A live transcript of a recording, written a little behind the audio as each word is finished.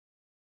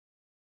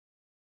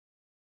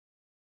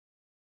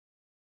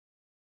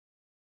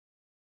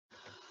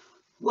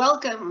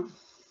Welcome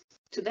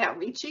to the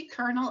Outreachy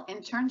Kernel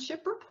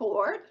Internship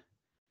Report.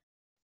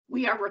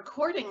 We are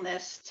recording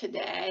this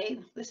today.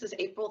 This is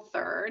April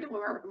 3rd.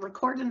 We're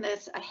recording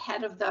this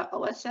ahead of the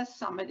OSS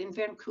Summit in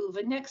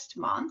Vancouver next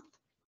month.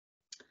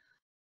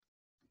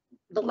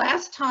 The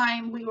last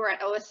time we were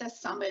at OSS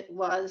Summit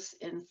was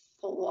in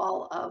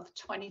fall of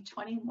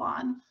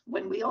 2021,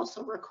 when we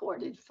also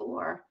recorded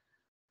for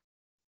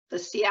the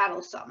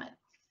Seattle Summit.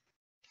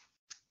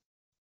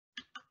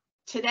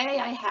 Today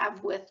I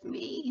have with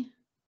me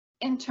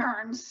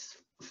interns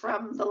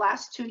from the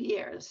last 2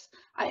 years.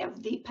 I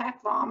have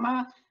Deepak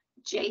Varma,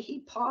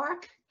 Jaehee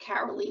Park,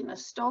 Karolina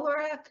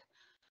Stolarek,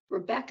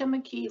 Rebecca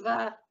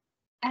Mckeever,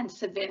 and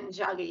Sevinj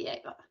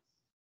Aghayeva.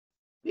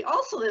 We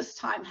also this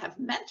time have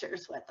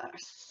mentors with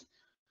us.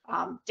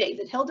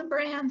 David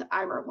Hildenbrand,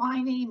 Ira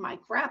Weiny,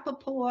 Mike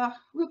Rapoport,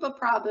 Roopa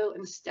Prabhu,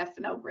 and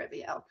Stefano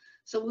Brivio.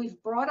 So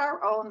we've brought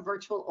our own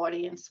virtual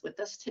audience with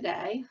us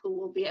today who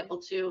will be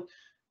able to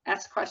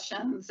ask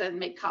questions and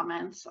make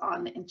comments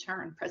on the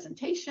intern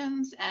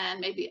presentations, and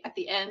maybe at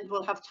the end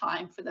we'll have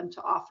time for them to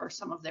offer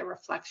some of their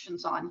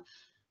reflections on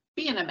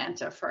being a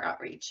mentor for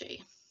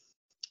Outreachy.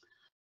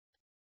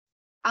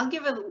 I'll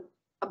give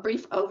a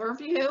brief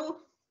overview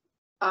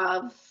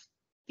of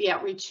the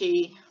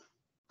Outreachy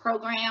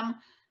program,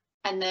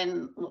 and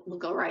then we'll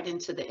go right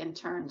into the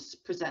interns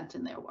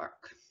presenting their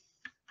work.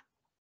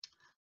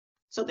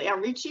 So the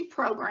Outreachy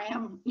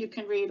program, you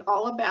can read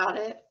all about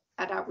it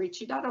at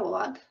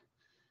outreachy.org.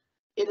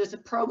 It is a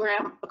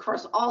program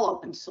across all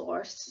open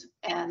source,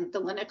 and the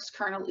Linux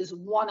kernel is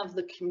one of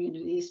the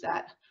communities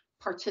that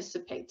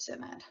participates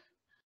in it.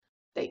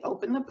 They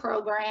open the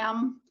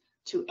program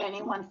to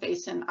anyone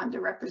facing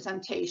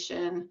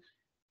underrepresentation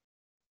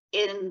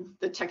in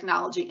the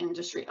technology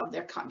industry of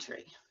their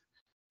country.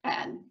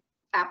 And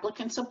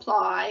applicants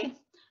apply.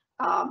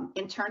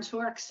 Interns who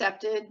are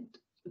accepted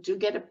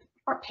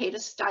are paid a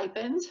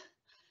stipend.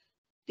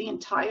 The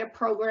entire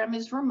program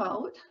is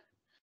remote.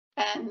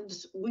 And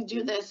we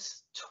do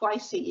this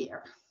twice a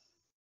year.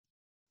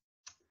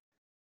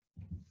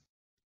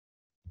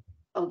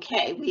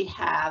 Okay, we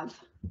have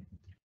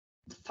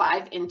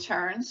 5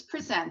 interns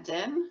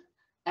presenting,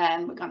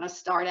 and we're going to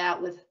start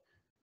out with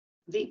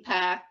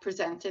Deepak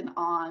presenting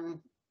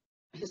on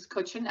his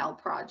Coccinelle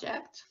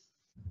project.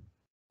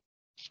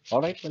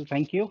 All right, well,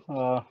 thank you.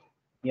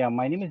 Yeah,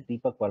 my name is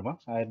Deepak Varma.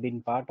 I've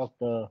been part of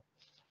the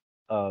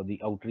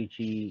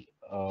Outreachy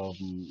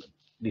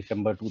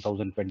December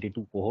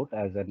 2022 cohort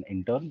as an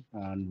intern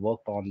and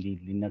worked on the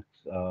Linux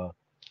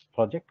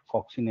project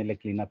Coccinelle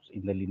cleanups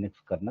in the Linux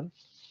kernel.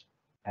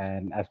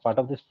 And as part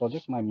of this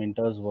project, my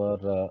mentors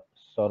were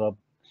Saurabh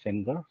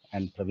Sengar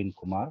and Praveen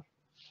Kumar.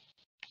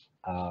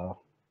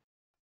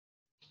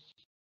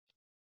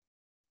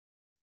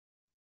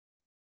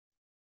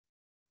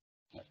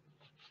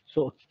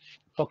 So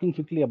talking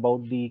quickly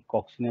about the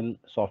Coccinelle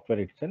software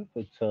itself,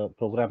 it's a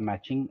program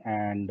matching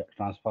and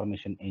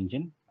transformation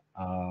engine.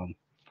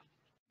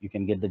 You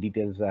can get the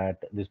details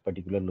at this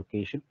particular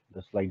location.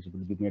 The slides will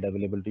be made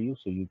available to you,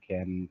 so you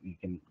can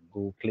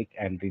go click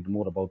and read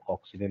more about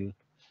Coccinelle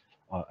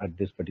at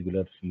this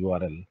particular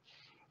URL.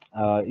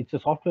 It's a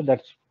software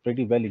that's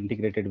pretty well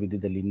integrated within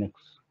the Linux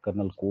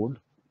kernel code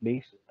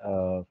base.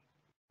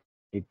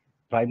 It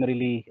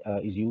primarily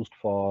is used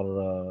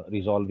for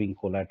resolving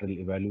collateral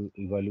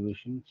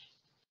evaluations,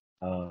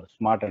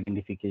 smart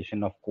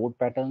identification of code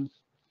patterns,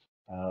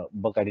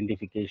 bug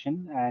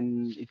identification,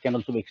 and it can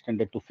also be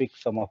extended to fix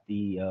some of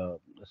the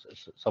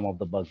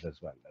bugs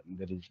as well.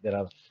 And there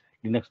are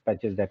Linux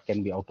patches that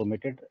can be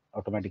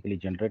automatically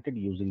generated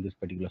using this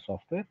particular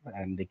software,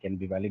 and they can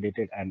be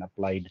validated and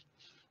applied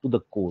to the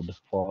code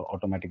for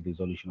automatic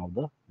resolution of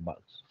the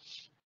bugs.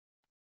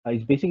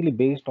 It's basically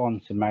based on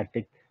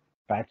semantic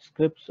patch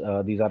scripts.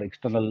 These are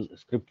external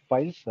script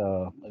files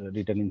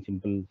written in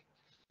simple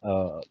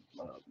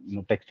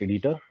text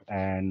editor,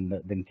 and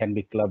then can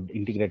be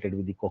integrated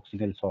with the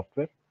Coccinelle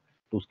software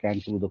to scan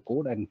through the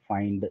code and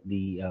find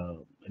the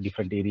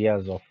different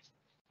areas of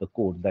the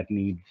code that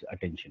needs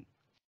attention.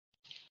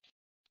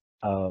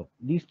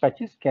 These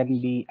patches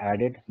can be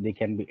added, they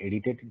can be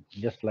edited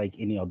just like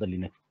any other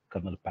Linux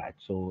kernel patch.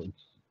 So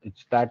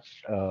it's that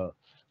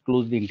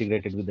closely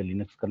integrated with the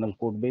Linux kernel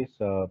code base.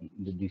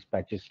 These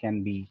patches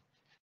can be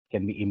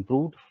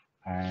improved,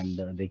 and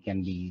they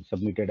can be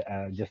submitted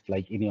just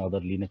like any other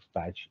Linux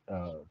patch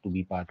to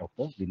be part of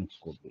the Linux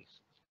code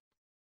base.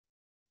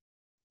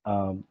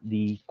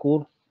 The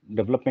core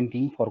development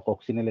team for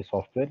Coccinelle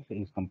software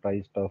is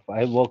comprised of, I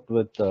have worked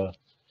with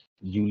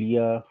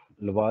Julia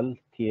Laval,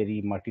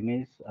 Thierry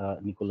Martinez,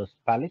 Nicolas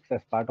Palix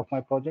as part of my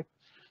project,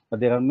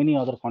 but there are many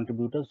other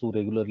contributors who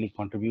regularly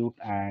contribute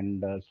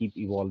and keep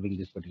evolving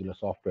this particular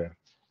software.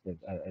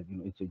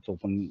 It's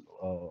open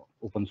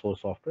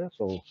source software,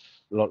 so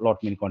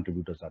many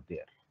contributors are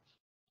there.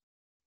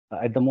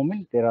 At the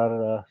moment, there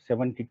are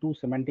 72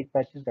 semantic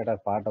patches that are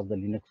part of the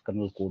Linux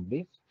kernel code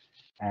base,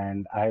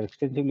 and I have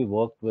extensively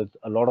worked with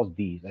a lot of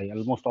these,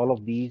 almost all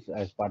of these,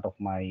 as part of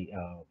my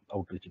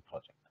Outreachy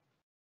project.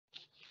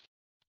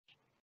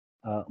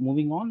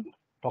 Moving on,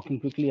 talking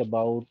quickly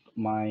about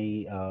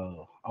my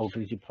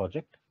Outreachy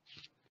project.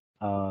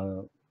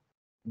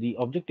 The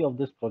objective of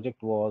this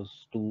project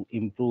was to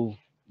improve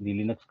the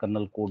Linux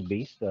kernel code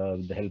base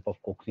with the help of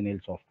Coccinelle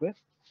software.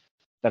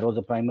 That was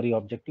the primary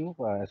objective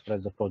as far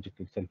as the project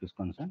itself is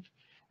concerned.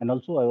 And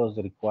also I was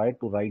required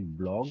to write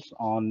blogs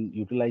on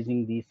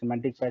utilizing the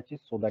semantic patches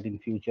so that in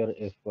future,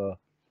 if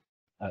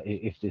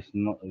this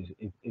no,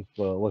 if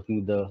working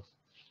with the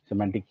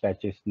semantic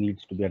patches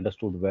needs to be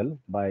understood well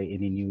by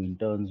any new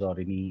interns or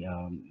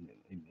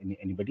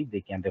anybody,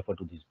 they can refer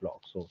to these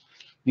blogs. So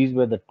these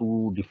were the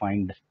two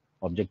defined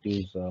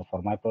objectives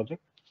for my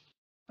project.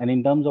 And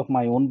in terms of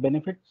my own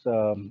benefits,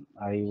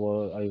 I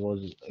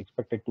was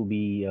expected to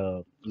be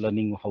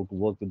learning how to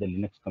work with the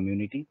Linux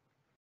community,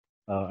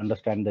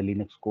 understand the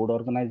Linux code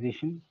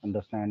organization,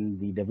 understand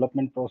the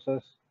development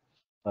process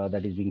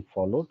that is being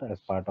followed as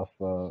part of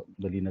the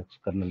Linux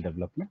kernel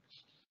development,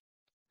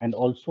 and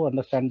also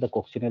understand the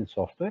Coccinelle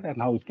software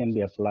and how it can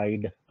be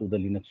applied to the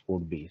Linux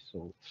code base.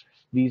 So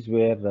these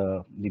were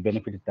the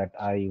benefits that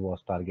I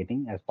was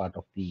targeting as part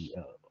of the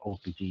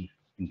Outreachy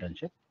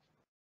internship.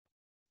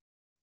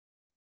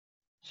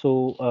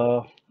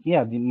 So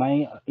yeah,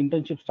 my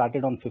internship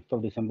started on 5th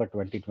of December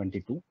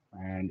 2022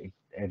 and it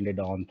ended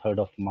on 3rd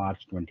of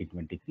March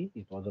 2023.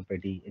 It was a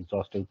pretty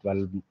exhaustive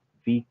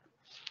 12-week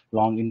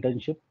long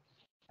internship.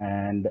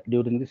 And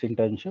during this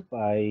internship,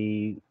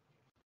 I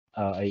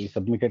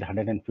submitted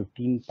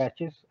 115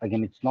 patches.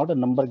 Again, it's not a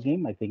number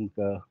game. I think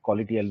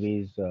quality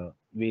always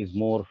weighs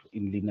more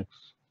in Linux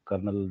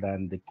kernel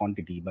than the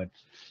quantity. But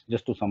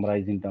just to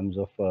summarize in terms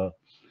of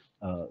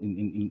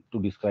to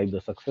describe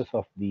the success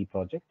of the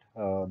project,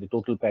 the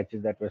total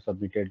patches that were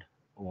submitted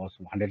was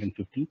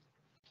 150.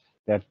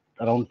 There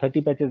are around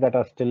 30 patches that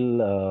are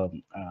still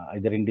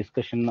either in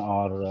discussion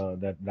or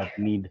that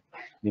need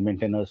the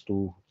maintainers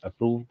to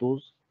approve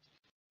those.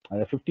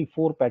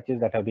 54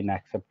 patches that have been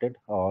accepted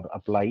or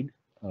applied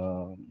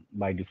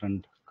by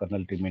different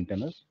kernel tree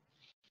maintainers,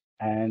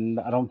 and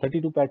around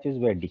 32 patches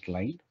were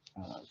declined.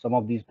 Some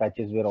of these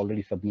patches were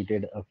already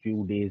submitted a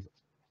few days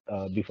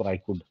before I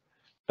could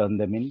turn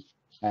them in,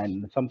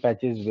 and some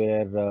patches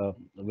were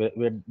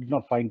did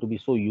not find to be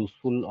so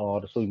useful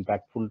or so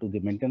impactful to the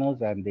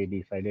maintainers, and they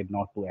decided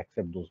not to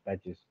accept those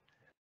patches.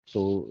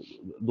 So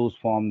those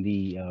form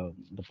the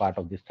part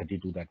of this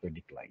 32 that were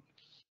declined.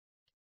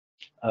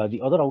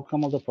 The other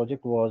outcome of the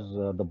project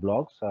was the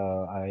blogs.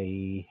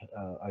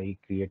 I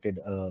created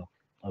a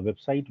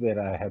website where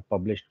I have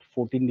published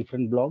 14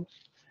 different blogs,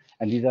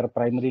 and these are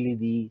primarily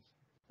the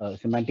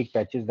semantic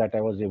patches that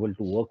I was able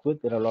to work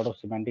with. There are a lot of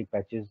semantic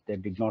patches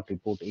that did not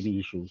report any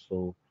issues,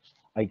 so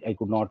I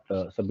could not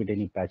submit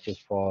any patches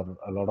for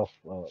a lot of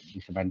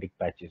the semantic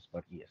patches.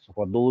 But yes, so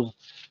for those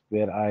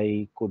where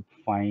I could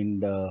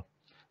find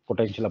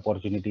potential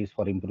opportunities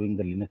for improving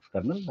the Linux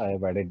kernel, I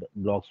have added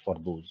blogs for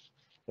those.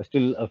 There's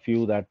still a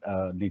few that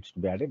needs to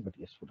be added, but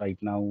yes, right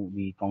now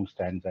the count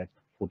stands at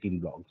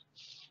 14 blogs.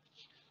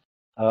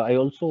 I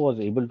also was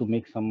able to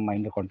make some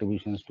minor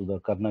contributions to the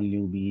kernel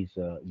newbies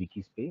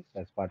wiki space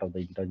as part of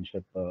the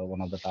internship.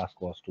 One of the tasks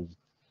was to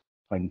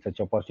find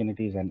such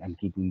opportunities and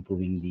keep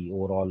improving the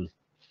overall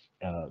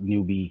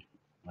newbie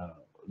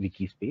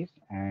wiki space,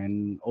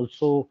 and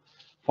also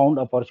found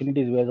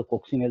opportunities where the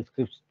Coccinelle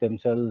scripts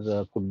themselves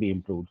could be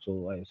improved.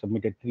 So I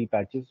submitted 3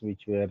 patches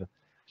which were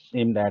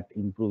aimed at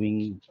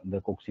improving the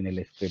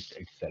Coccinelle script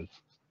itself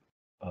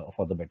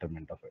for the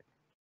betterment of it.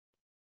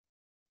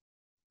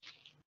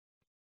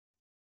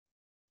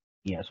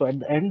 Yeah, so at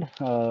the end,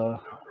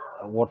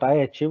 what I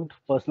achieved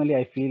personally,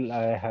 I feel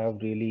I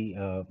have really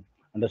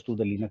understood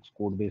the Linux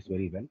code base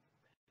very well.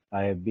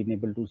 I have been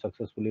able to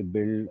successfully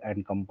build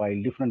and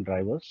compile different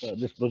drivers.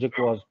 This project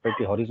was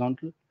pretty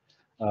horizontal.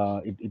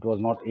 It was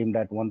not aimed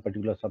at one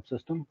particular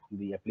subsystem.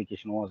 The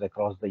application was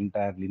across the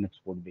entire Linux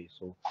code base.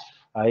 So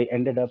I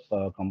ended up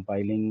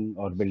compiling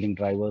or building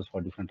drivers for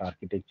different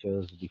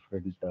architectures,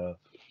 different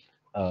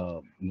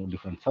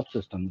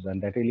subsystems,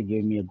 and that really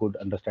gave me a good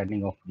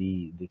understanding of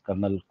the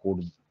kernel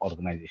code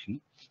organization.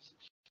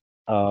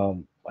 I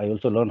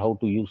also learned how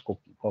to use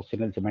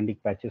Coccinelle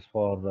semantic patches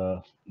for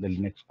the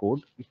Linux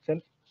code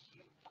itself.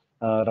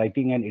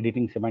 Writing and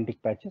editing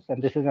semantic patches,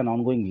 and this is an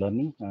ongoing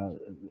learning,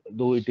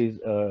 though it is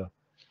a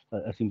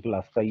simple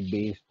ASCII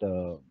based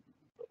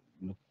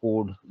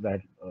code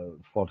that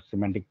for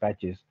semantic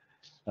patches.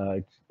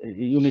 It's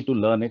you need to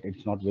learn it.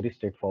 It's not very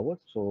straightforward.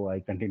 So I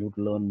continue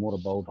to learn more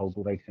about how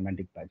to write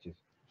semantic patches.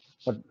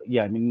 But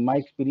yeah, I mean, in my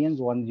experience,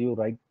 once you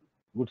write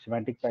good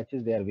semantic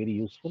patches, they are very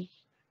useful.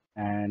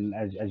 And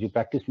as you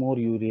practice more,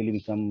 you really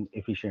become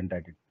efficient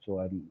at it. So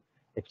I'm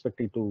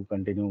expected to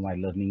continue my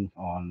learning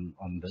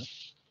on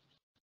this.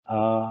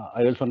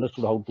 I also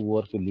understood how to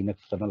work with Linux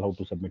kernel, how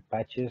to submit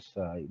patches.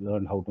 I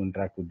learned how to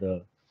interact with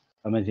the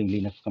amazing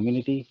Linux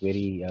community.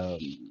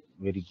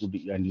 Very good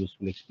and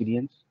useful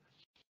experience.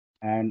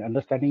 And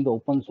understanding the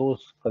open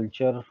source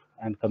culture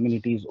and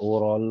communities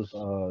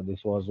overall,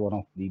 this was one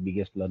of the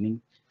biggest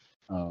learning.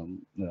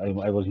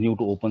 I was new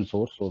to open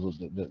source, so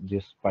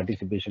this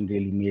participation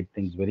really made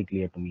things very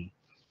clear to me.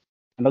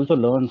 and also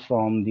learn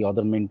from the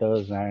other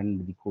mentors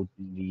and the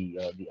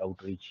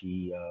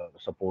Outreachy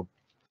support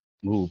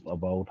group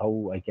about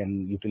how I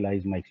can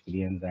utilize my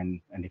experience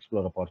and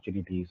explore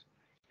opportunities,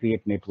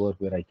 create network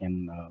where I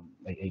can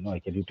I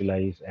can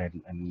utilize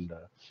and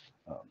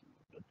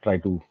try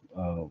to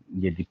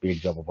get the paid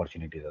job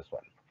opportunities as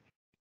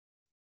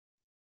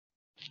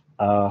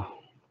well.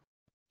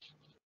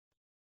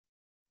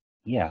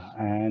 Yeah,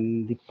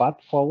 and the path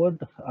forward,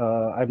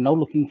 I'm now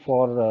looking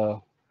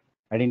for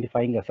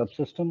identifying a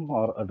subsystem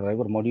or a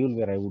driver module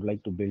where I would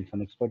like to build some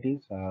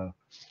expertise.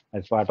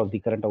 As part of the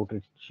current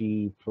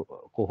Outreachy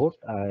cohort,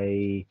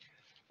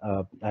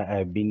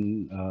 I've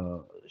been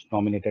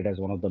nominated as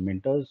one of the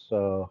mentors.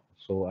 So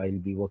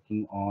I'll be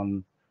working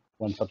on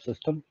one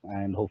subsystem,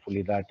 and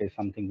hopefully that is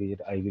something where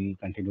I will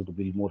continue to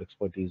build more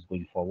expertise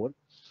going forward.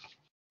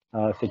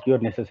 Secure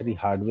necessary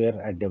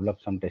hardware and develop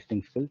some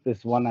testing skills. This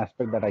is one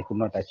aspect that I could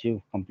not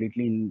achieve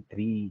completely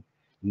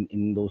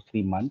in those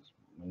 3 months.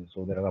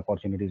 So there are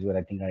opportunities where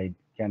I think I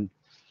can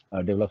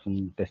develop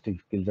some testing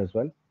skills as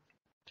well.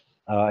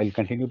 I'll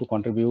continue to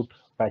contribute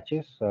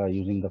patches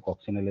using the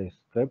Coccinelle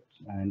scripts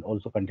and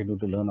also continue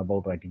to learn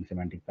about writing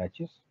semantic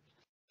patches.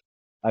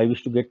 I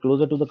wish to get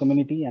closer to the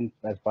community, and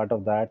as part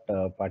of that,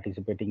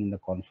 participating in the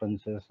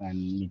conferences and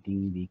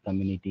meeting the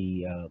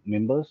community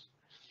members.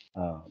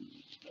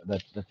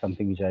 That's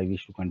something which I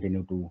wish to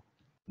continue to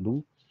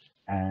do.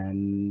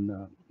 And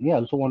yeah, I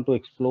also want to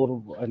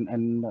explore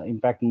and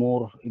impact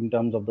more in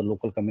terms of the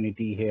local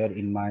community here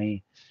in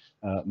my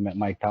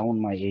my town,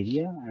 my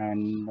area,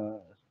 and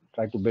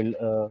try to build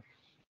a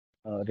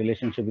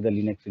relationship with the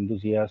Linux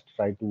enthusiasts,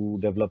 try to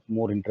develop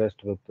more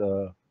interest with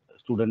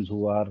students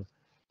who are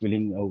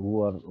willing,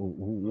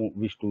 who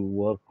wish to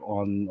work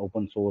on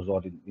open source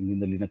or in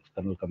the Linux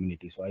kernel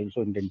community. So I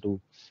also intend to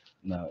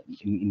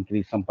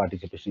increase some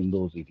participation in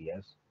those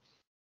areas.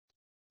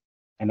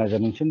 And as I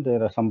mentioned,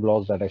 there are some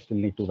blogs that I still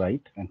need to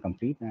write and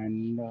complete.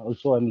 And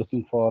also I'm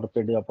looking for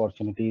paid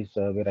opportunities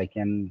where I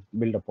can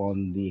build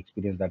upon the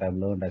experience that I've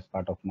learned as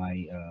part of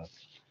my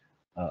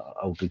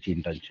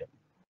Outreachy internship.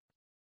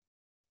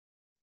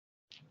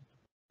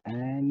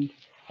 And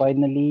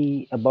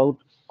finally, about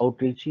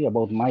Outreachy,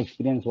 about my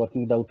experience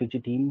working with the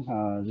Outreachy team,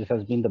 this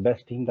has been the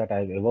best team that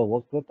I've ever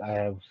worked with. I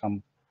have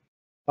some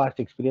past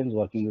experience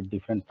working with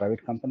different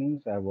private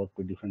companies. I worked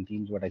with different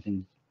teams, but I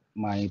think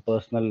my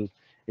personal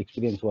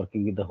experience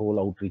working with the whole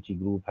Outreachy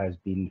group has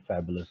been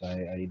fabulous.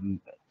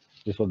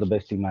 This was the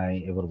best team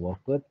I ever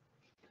worked with.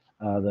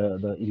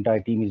 The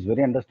entire team is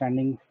very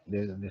understanding.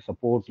 They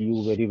support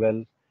you very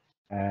well,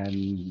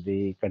 and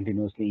they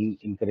continuously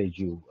encourage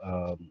you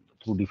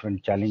through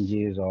different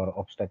challenges or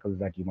obstacles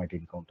that you might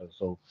encounter.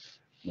 So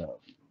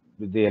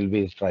they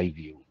always drive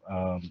you.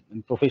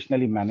 And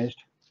professionally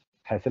managed,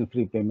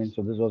 hassle-free payment.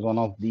 So this was one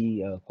of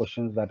the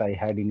questions that I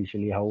had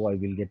initially, how I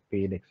will get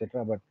paid,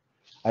 etc. But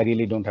I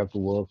really don't have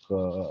to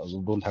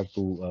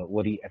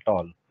worry at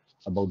all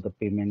about the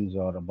payments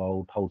or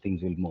about how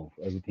things will move.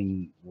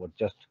 Everything was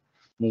just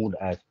moved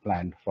as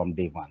planned from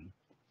day one.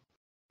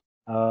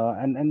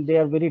 And they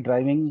are very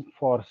driving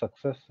for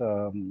success.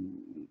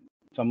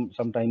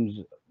 Sometimes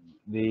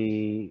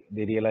they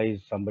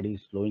realize somebody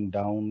is slowing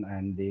down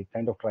and they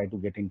kind of try to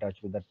get in touch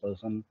with that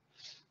person.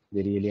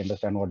 They really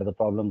understand what are the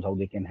problems, how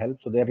they can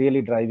help. So they're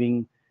really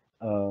driving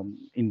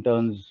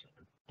interns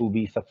to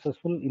be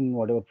successful in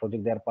whatever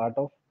project they're part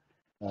of.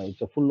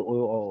 It's a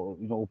full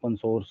open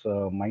source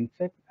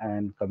mindset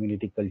and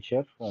community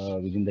culture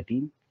within the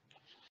team.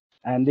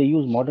 And they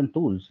use modern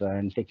tools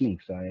and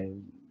techniques.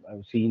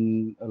 I've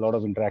seen a lot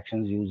of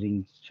interactions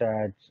using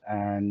chats,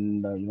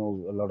 and a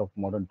lot of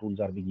modern tools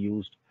are being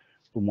used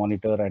to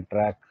monitor and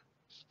track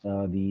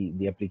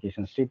the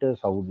application status,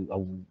 how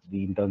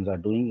the interns are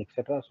doing,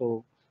 etc.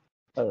 So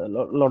a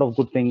lot of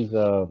good things,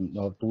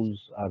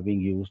 tools are being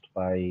used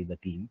by the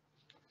team,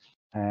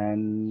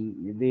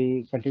 and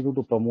they continue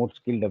to promote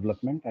skill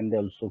development, and they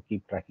also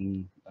keep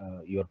tracking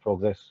your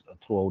progress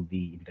throughout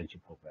the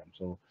internship program.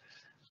 So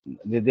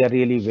they are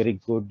really very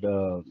good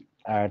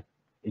at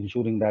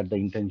ensuring that the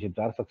internships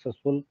are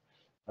successful.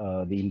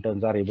 The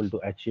interns are able to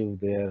achieve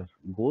their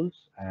goals,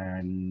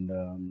 and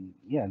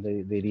yeah,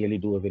 they really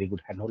do a very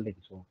good handholding.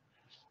 So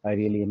I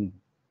really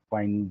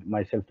find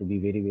myself to be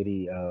very,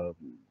 very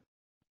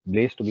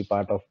blessed to be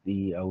part of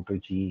the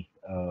Outreachy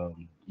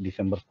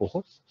December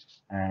cohort.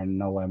 And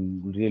now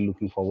I'm really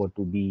looking forward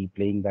to be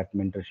playing that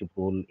mentorship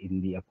role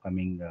in the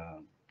upcoming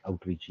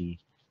Outreachy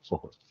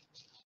cohort.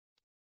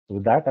 So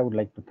with that, I would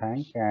like to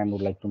thank and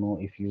would like to know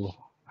if you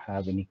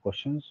have any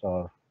questions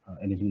or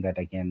anything that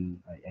I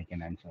can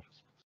answer.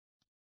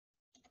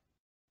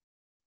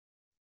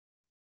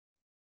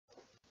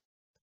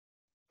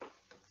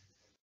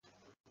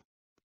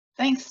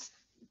 Thanks,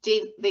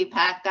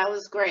 Deepak. That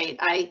was great.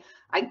 I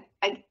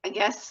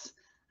guess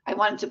I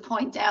wanted to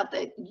point out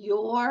that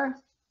your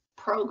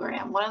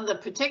program, one of the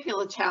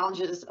particular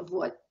challenges of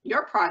what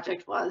your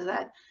project was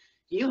that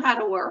you had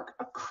to work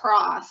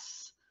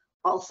across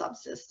all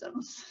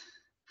subsystems.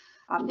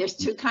 There's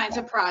two kinds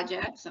of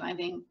projects, and I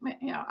think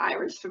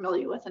Ira's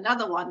familiar with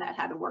another one that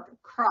had to work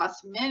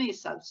across many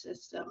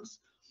subsystems.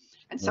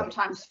 And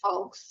sometimes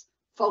folks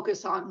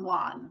focus on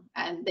one,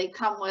 and they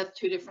come with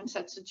two different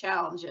sets of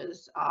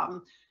challenges.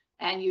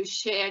 And you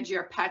shared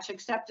your patch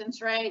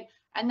acceptance rate,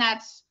 and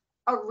that's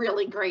a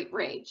really great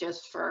rate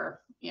just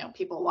for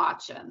people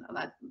watching.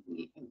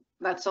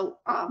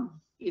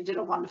 You did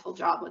a wonderful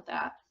job with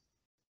that.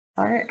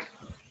 All right.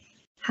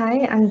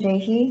 Hi, I'm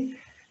Jaehee.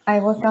 I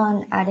worked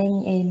on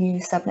adding a new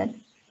subnet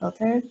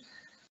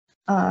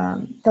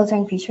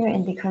filtering feature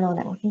in the kernel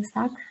networking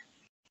stack.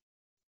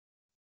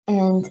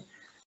 And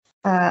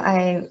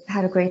I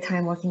had a great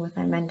time working with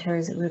my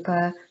mentors,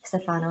 Roopa,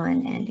 Stefano,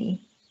 and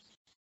Andy.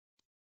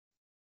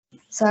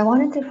 So I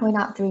wanted to point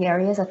out 3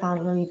 areas I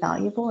found really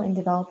valuable in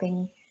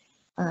developing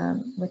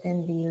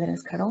within the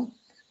Linux kernel.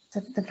 So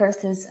the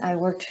first is I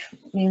worked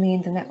mainly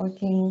in the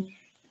networking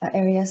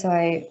area, so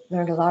I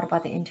learned a lot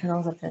about the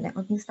internals of the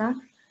networking stack.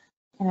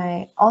 And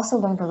I also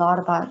learned a lot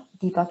about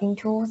debugging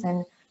tools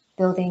and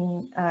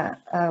building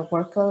a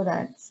workflow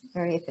that's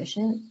very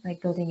efficient,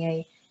 like building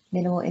a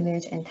minimal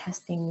image and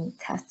testing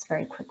tests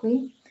very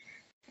quickly.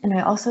 And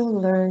I also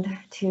learned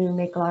to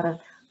make a lot of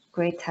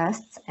great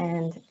tests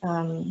and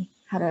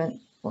had a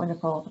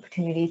wonderful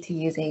opportunity to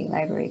use a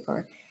library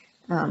for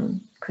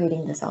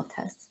creating the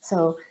self-tests.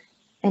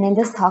 And in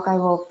this talk, I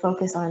will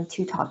focus on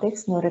 2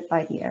 topics noted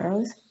by the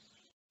arrows.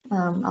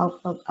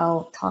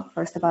 I'll talk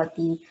first about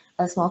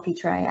a small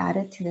feature I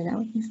added to the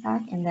networking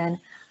stack, and then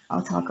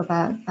I'll talk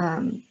about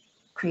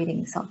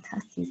creating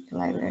self-tests using the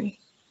library.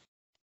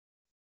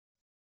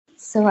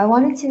 So I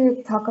wanted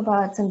to talk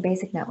about some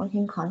basic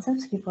networking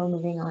concepts before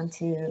moving on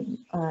to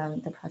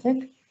the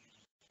project.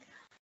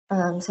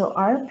 So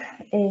ARP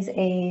is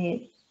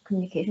a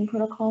communication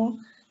protocol.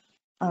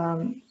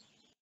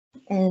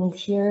 And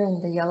here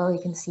in the yellow, you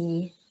can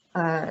see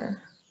the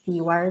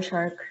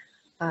Wireshark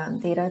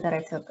data that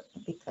I took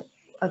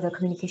of the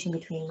communication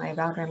between my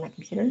router and my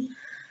computer.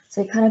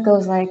 So it kind of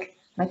goes like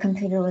my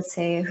computer would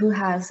say, who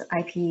has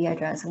IP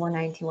address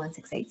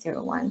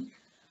 192.168.0.1?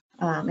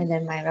 And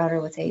then my router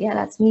would say, yeah,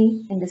 that's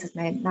me, and this is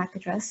my MAC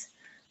address.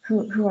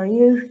 Who are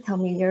you? Tell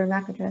me your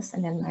MAC address.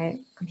 And then my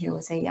computer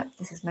would say, yep,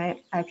 this is my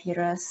IP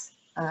address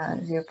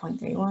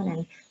 0.31,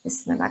 and this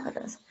is my MAC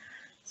address.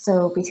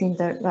 So between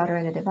the router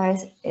and the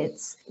device,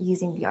 it's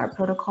using the ARP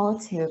protocol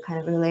to kind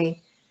of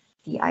relay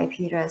the IP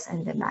address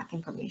and the MAC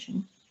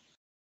information.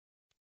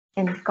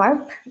 And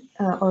GARP,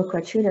 or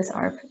gratuitous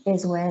ARP,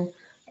 is when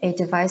a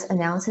device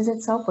announces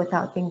itself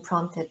without being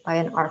prompted by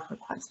an ARP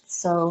request.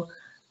 So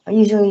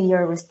usually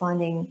you're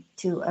responding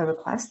to a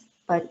request,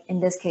 but in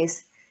this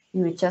case,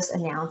 you would just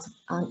announce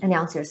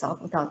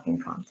yourself without being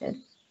prompted.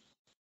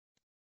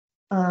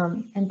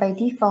 And by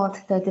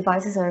default, the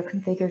devices are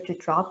configured to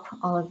drop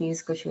all of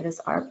these gratuitous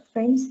ARP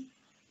frames,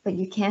 but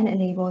you can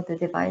enable the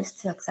device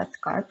to accept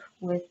GARP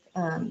with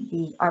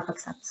the ARP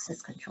accept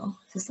system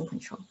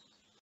control.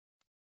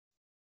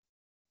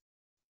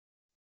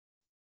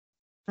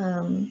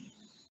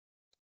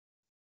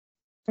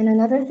 And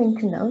another thing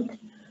to note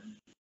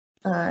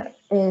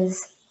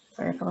is,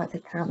 sorry, I forgot to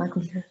turn on my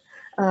computer.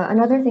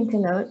 Another thing to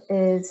note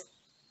is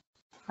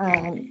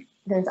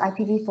there's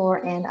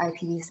IPv4 and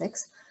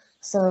IPv6.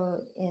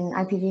 So in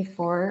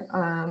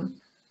IPv4,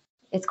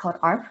 it's called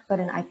ARP, but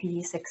in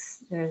IPv6,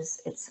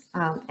 it's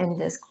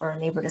NDISC or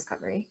neighbor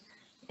discovery.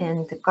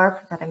 And the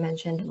GARP that I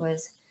mentioned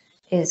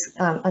is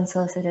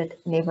unsolicited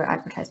neighbor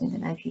advertisement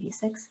in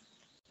IPv6.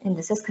 And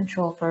the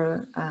syscontrol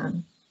for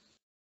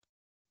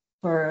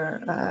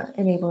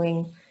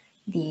enabling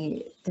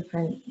the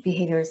different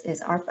behaviors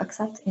is ARP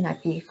accept in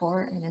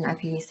IPv4, and in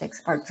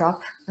IPv6 are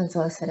drop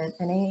unsolicited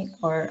NA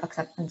or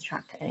accept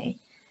untracked NA.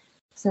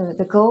 So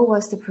the goal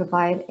was to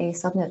provide a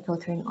subnet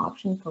filtering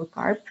option for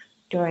GARP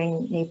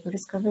during neighbor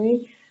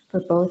discovery for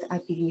both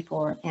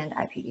IPv4 and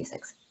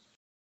IPv6.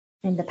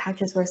 And the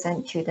patches were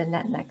sent to the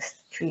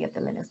netnext tree of the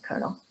Linux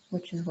kernel,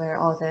 which is where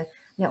all the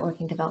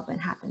networking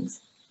development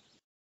happens.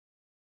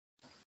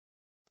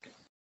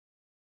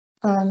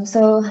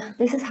 So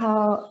this is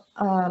how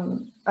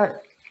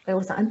it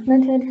was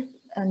implemented.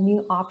 A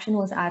new option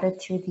was added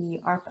to the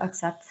ARP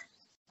accept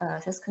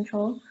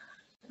syscontrol.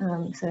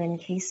 So in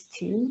case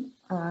 2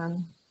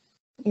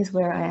 is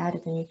where I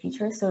added the new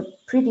feature. So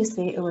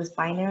previously it was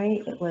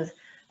binary. It was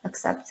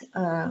accept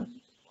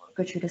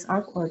gratuitous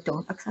ARP or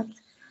don't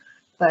accept.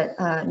 But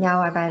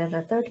now I've added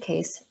a third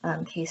case,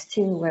 case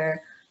 2,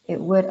 where it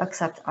would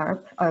accept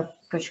ARP or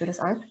gratuitous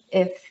ARP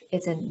if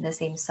it's in the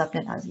same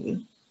subnet as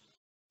you.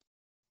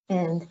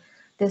 And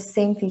this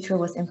same feature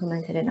was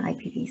implemented in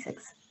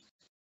IPv6.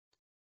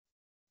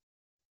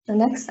 So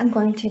next, I'm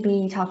going to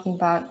be talking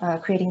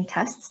about creating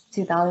tests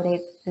to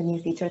validate the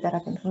new feature that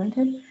I've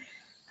implemented.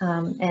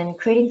 And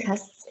creating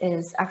tests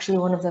is actually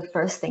one of the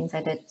first things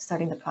I did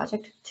starting the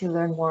project to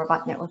learn more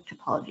about network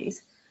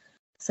topologies.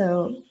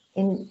 So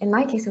in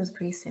my case, it was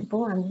pretty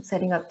simple. I'm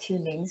setting up 2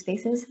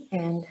 namespaces,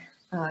 and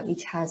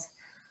each has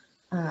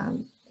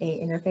a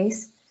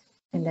interface.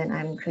 And then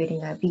I'm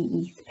creating a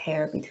VETH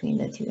pair between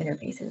the 2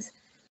 interfaces.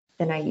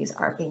 Then I use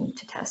ARPing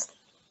to test.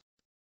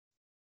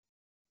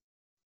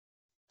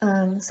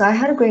 So I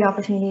had a great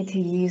opportunity to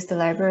use a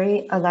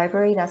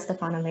library that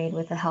Stefano made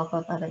with the help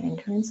of other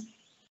interns.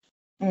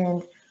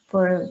 And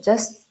for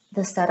just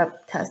the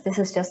setup test, this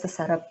is just the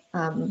setup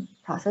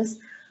process.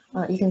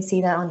 You can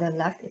see that on the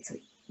left, it's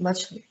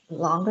much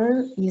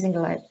longer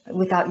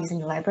without using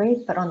the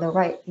library, but on the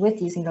right,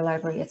 with using the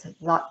library, it's a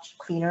lot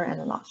cleaner and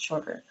a lot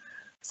shorter.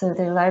 So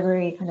the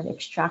library kind of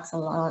extracts a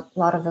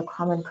lot of the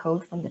common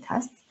code from the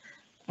test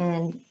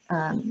and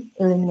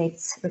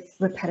eliminates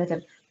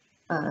repetitive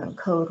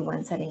code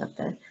when setting up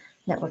the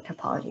network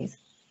topologies.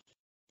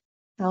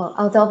 So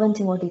I'll delve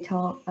into more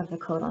detail of the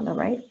code on the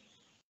right.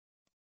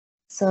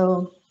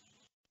 So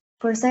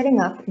for setting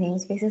up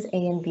namespaces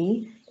A and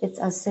B, it's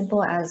as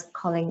simple as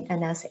calling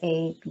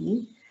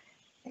NSAB,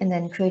 and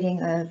then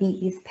creating a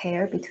VETH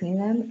pair between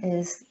them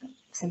is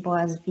simple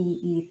as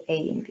VETH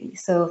A and B.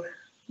 So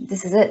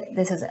this is it.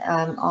 This is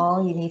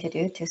all you need to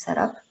do to set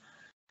up.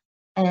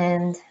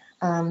 And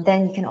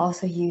then you can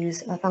also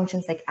use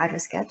functions like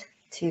address_get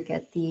to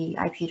get the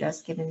IP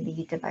address given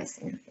the device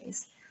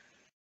interface.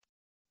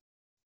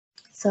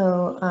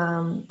 So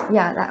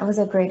yeah, that was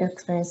a great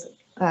experience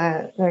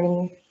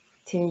learning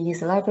to use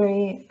the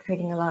library,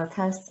 creating a lot of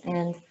tests,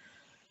 and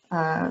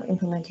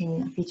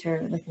implementing a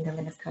feature within the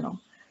Linux kernel.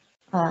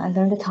 I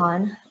learned a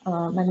ton.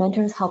 My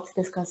mentors helped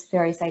discuss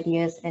various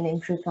ideas and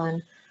improved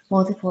on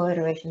multiple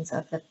iterations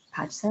of the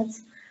patch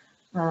sets.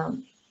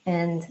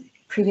 And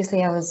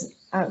previously,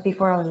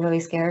 before I was really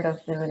scared of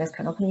the Linux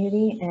kernel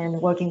community,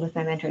 and working with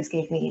my mentors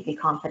gave me the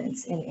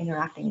confidence in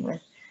interacting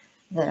with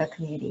the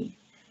community.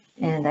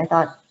 And I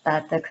thought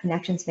that the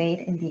connections made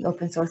in the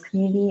open source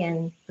community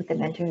and with the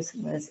mentors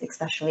was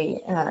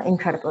especially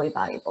incredibly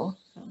valuable.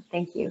 So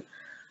thank you.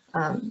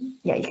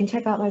 Yeah, you can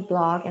check out my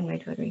blog and my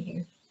Twitter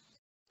here.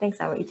 Thanks,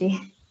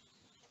 Outreachy.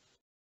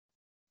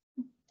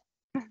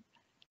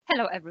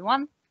 Hello,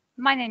 everyone.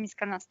 My name is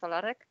Karolina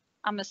Stolarek.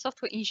 I'm a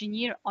software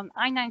engineer on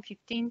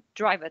i915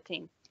 driver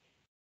team.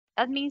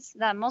 That means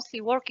that I'm mostly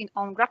working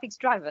on graphics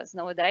drivers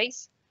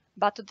nowadays,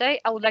 but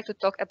today I would like to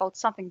talk about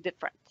something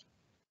different.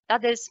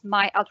 That is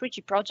my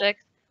Outreachy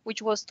project,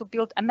 which was to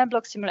build a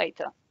memblock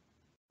simulator.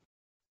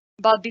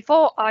 But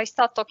before I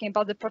start talking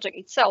about the project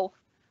itself,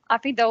 I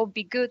think that would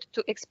be good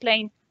to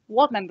explain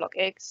what memblock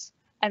is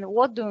and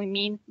what do we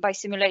mean by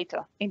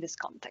simulator in this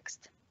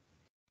context.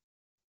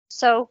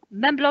 So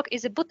memblock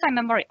is a boot time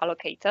memory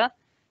allocator.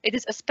 It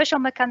is a special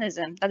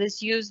mechanism that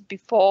is used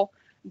before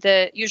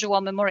the usual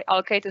memory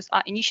allocators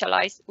are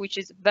initialized, which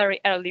is very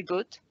early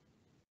boot.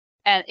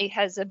 And it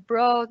has a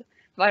broad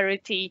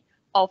variety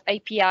of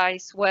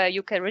APIs where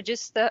you can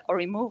register or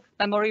remove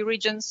memory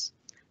regions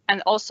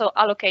and also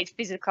allocate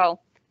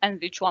physical and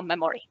virtual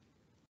memory.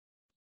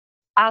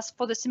 As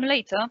for the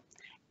simulator,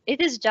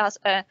 it is just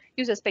a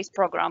user space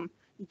program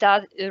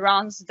that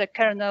runs the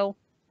kernel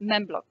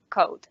memblock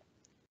code.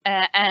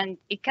 And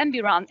it can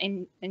be run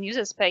in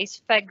user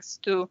space thanks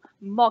to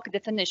mock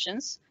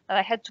definitions that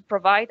I had to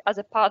provide as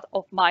a part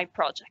of my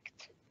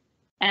project.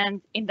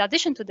 And in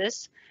addition to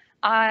this,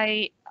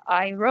 I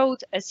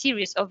wrote a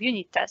series of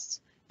unit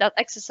tests that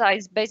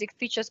exercise basic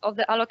features of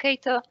the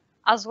allocator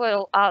as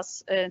well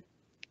as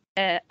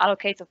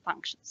allocator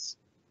functions.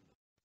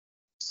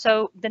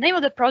 So the name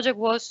of the project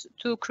was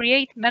to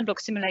create memblock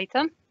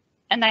simulator,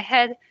 and I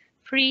had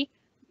 3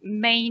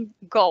 main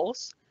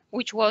goals,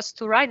 which was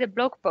to write a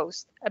blog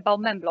post about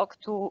memblock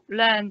to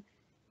learn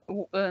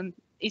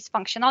its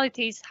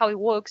functionalities, how it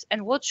works,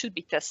 and what should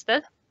be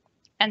tested.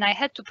 And I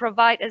had to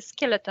provide a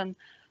skeleton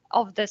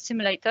of the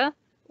simulator,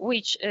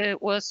 which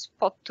was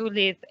thought to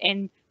live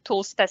in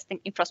tools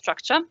testing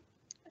infrastructure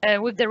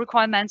with the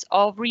requirements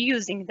of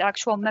reusing the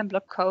actual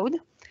memblock code,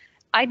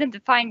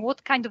 identifying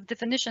what kind of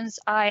definitions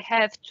I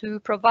have to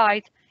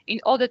provide in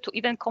order to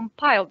even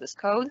compile this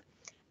code,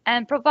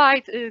 and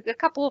provide a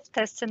couple of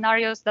test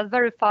scenarios that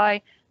verify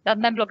that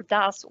memblock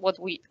does what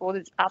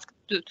it's asked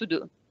to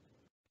do.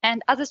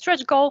 And as a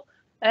stretch goal,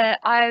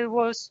 I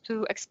was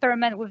to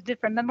experiment with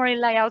different memory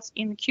layouts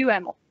in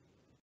QEML.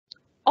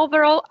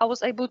 Overall, I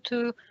was able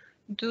to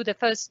do the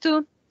first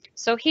 2.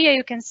 So here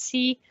you can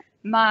see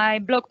my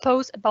blog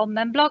post about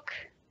memblock,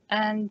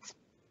 and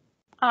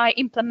I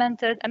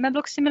implemented a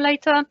memblock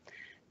simulator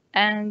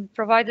and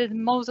provided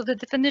most of the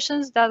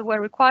definitions that were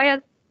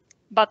required.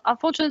 But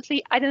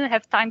unfortunately, I didn't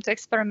have time to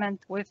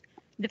experiment with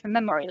different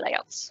memory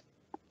layouts.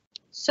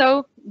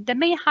 So the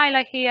main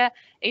highlight here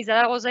is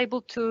that I was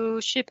able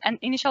to ship an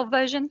initial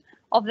version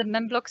of the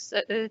memblock's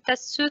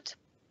test suite.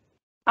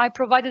 I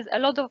provided a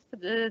lot of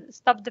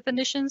stuff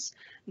definitions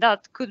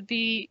that could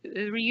be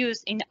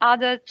reused in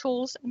other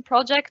tools and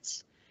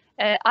projects.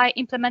 I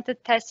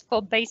implemented tests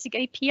for basic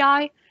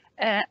API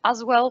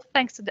as well.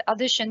 Thanks to the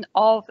addition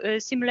of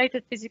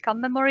simulated physical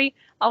memory,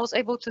 I was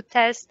able to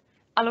test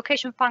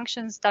allocation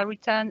functions that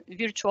return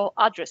virtual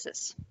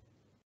addresses.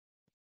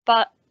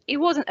 But it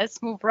wasn't a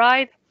smooth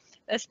ride,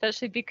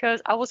 especially because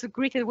I was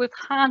greeted with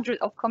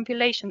hundreds of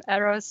compilation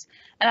errors,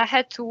 and I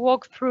had to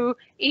walk through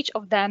each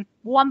of them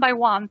one by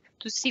one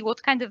to see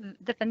what kind of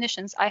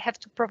definitions I have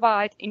to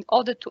provide in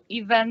order to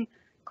even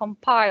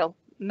compile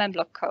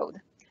memblock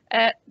code.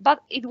 But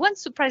it went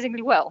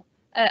surprisingly well.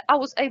 I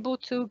was able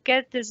to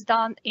get this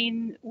done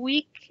in a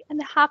week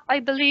and a half, I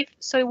believe,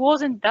 so it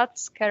wasn't that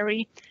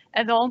scary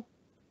at all.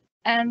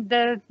 And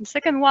the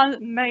second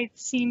one may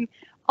seem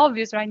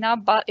obvious right now,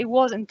 but it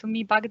wasn't to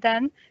me back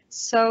then.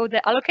 So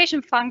the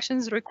allocation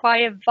functions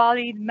require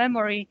valid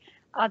memory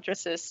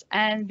addresses.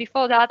 And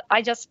before that,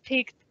 I just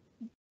picked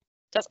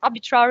just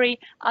arbitrary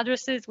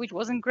addresses, which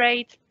wasn't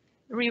great.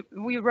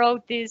 We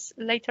wrote this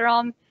later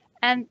on,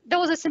 and there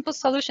was a simple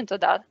solution to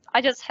that.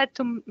 I just had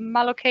to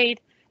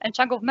allocate a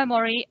chunk of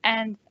memory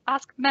and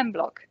ask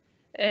memblock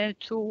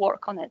to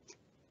work on it.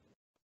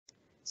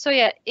 So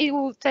yeah, it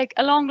will take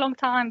a long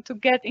time to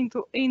get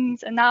into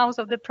ins and outs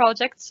of the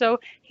project. So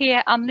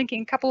here I'm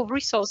linking a couple of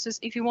resources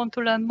if you want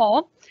to learn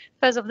more.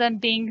 First of them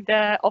being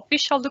the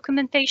official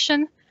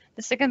documentation.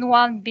 The second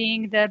one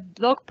being the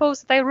blog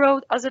post that I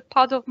wrote as a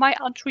part of my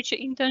Outreachy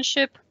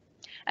internship.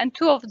 And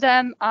two of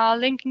them are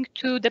linking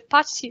to the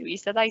patch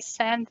series that I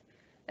sent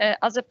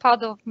as a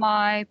part of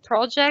my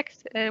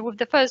project, with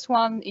the first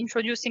one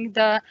introducing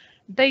the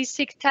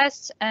basic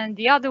tests and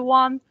the other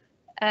one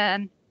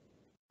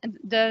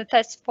the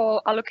test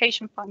for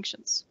allocation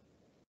functions.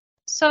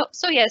 So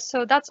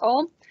that's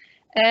all.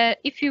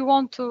 If you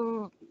want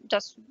to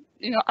just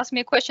ask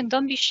me a question,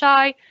 don't be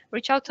shy.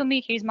 Reach out to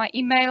me. Here's my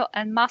email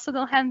and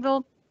Mastodon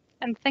handle.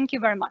 And thank you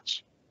very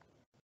much.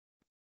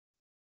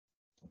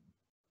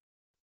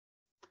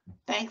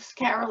 Thanks,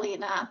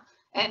 Karolina.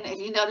 And if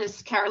you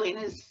notice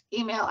Karolina's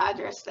email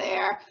address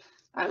there,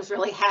 I was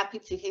really happy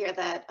to hear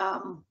that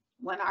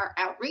when our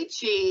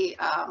Outreachy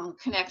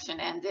connection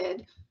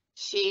ended,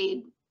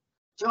 she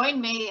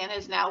joined me and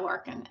is now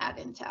working at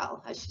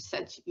Intel. As she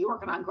said, you're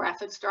working on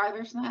graphics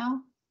drivers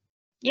now?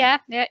 Yeah,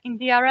 in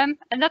DRM,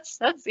 and that's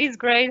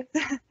great.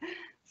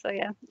 So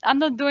yeah, I'm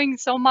not doing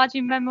so much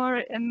in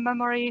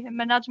memory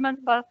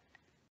management, but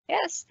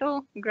yeah,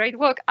 still great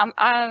work.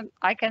 I'm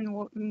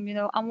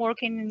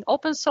working in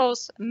open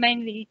source,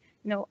 mainly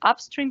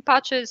upstream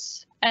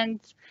patches, and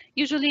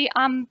usually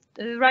I'm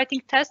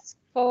writing tests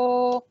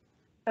for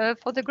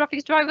the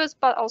graphics drivers,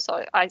 but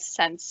also I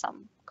send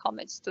some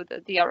commits to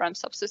the DRM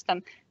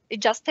subsystem.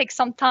 It just takes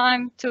some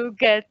time to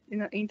get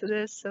into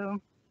this.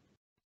 So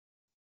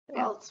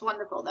yeah. Well, it's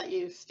wonderful that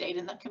you stayed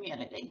in the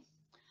community.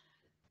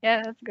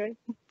 Yeah, that's great.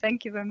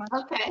 Thank you very much.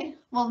 Okay.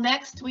 Well,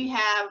 next we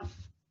have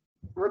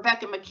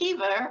Rebecca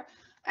Mckeever,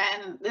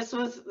 and this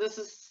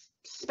is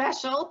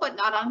special but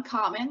not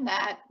uncommon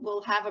that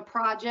we'll have a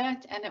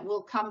project and it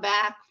will come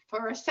back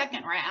for a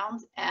second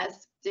round,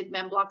 as did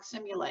memblock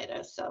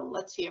simulator. So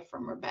let's hear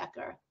from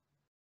Rebecca.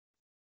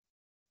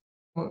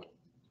 Well,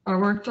 I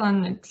worked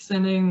on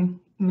extending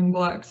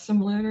memblock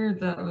simulator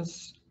that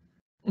was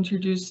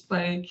introduced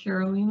by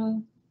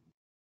Karolina.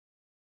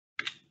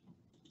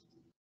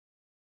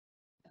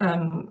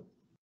 And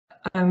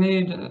I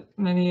made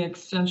many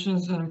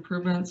extensions and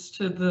improvements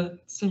to the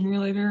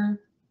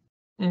simulator,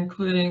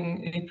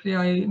 including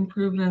API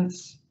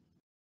improvements,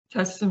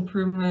 test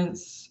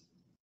improvements,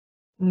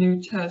 new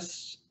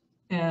tests,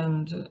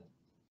 and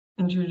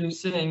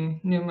introducing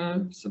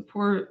NUMA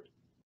support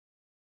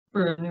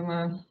for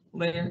NUMA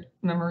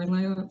memory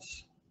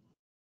layouts.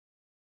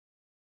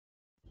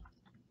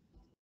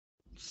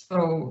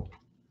 So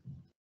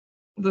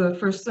the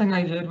first thing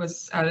I did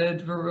was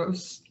added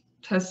verbose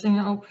testing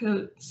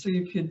output so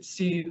you could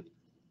see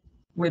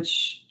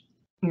which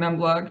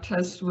memblock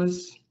test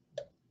was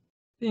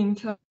being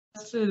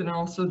tested and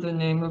also the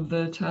name of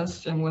the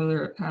test and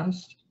whether it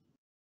passed.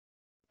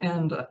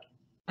 And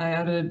I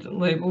added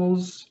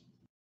labels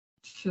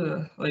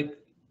to like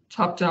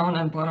top down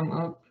and bottom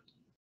up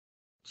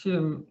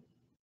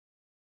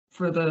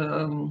for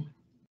the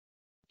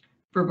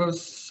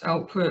verbose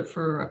output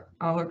for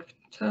alloc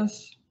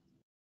tests.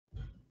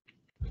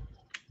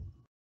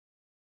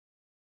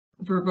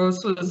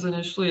 Verbose was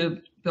initially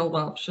a build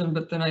option,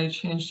 but then I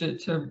changed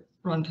it to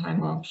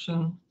runtime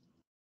option.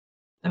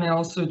 And I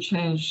also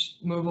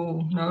changed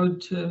movable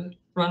node to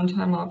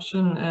runtime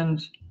option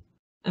and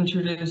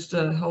introduced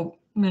a help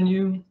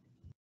menu.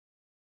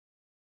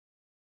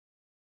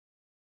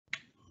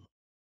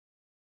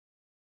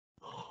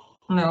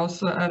 And I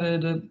also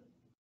added a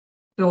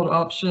build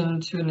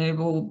option to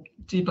enable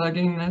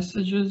debugging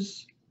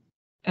messages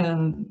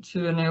and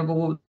to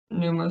enable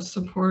NUMA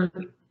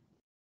support.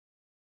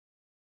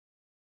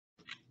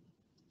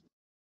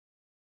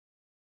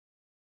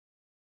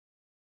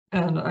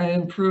 And I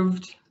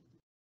improved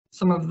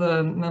some of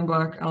the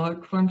memblock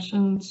alloc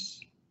functions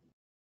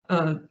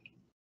that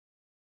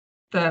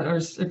are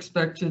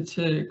expected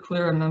to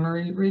clear a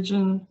memory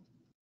region.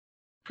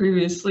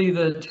 Previously,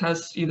 the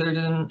test either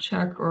didn't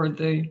check or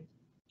they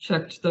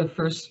checked the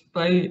first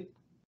byte.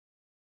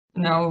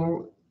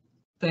 Now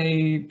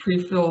they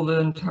pre-fill the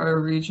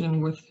entire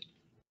region with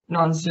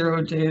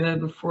non-zero data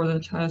before the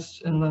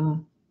test and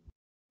then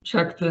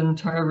check the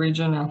entire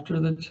region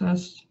after the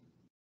test.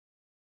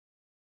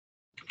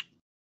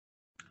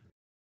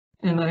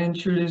 And I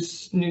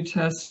introduced new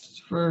tests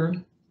for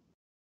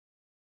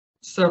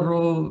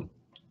several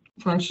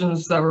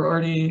functions that were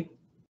already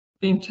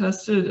being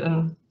tested,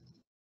 and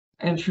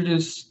I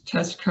introduced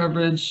test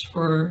coverage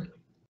for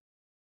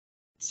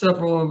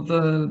several of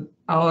the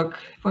alloc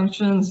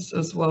functions,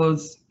 as well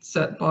as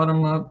set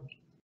bottom up,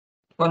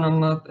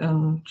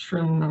 and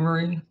trim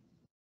memory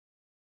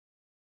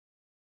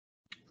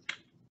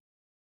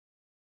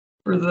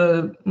For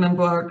the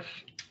memblock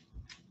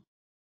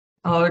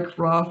alloc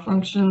raw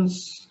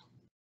functions,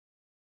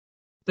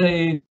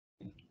 they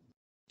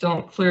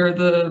don't clear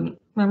the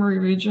memory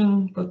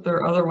region, but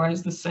they're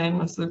otherwise the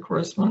same as the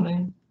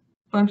corresponding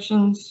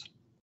functions.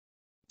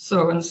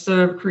 So instead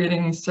of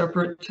creating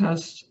separate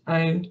tests,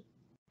 I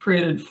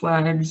created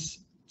flags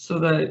so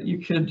that you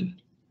could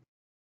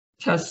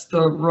test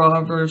the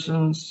raw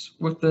versions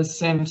with the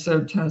same set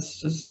of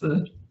tests as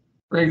the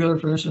regular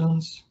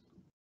versions.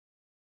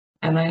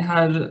 And I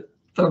had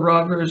the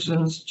raw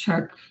versions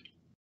check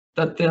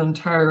that the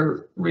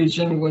entire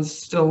region was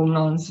still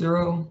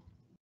non-zero.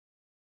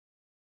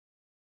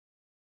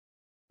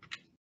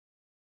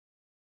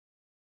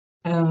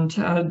 And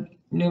to add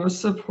new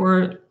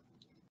support,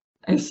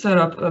 I set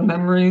up a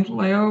memory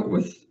layout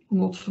with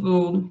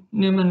multiple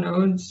NUMA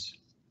nodes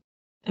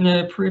in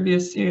a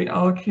previously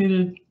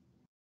allocated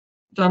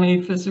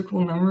dummy physical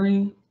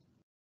memory.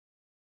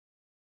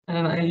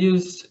 And I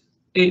used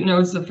 8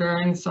 nodes of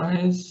varying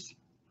size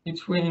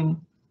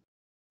between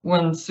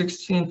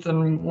 1/16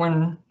 and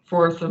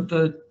 1/4 of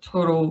the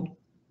total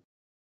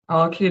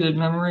allocated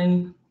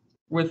memory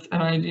with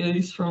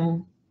NIDs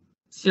from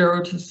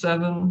 0 to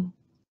 7.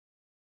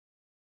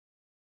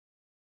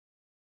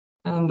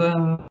 And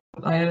then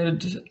I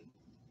had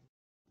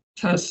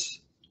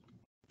tests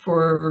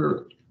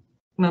for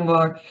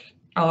memblock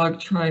alloc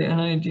try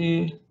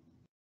NID,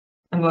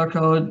 memblock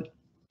alloc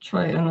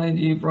try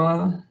NID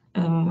raw,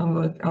 and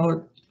memblock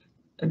alloc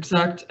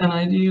exact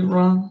NID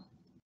raw,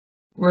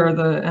 where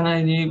the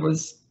NID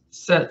was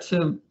set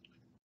to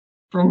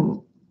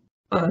from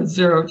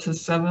 0 to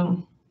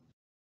 7.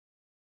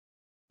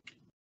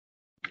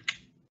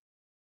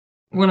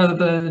 One of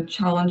the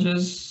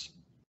challenges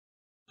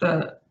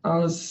that I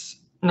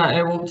was not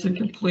able to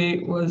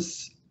complete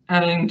was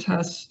adding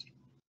tests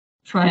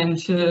trying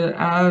to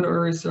add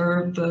or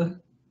reserve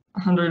the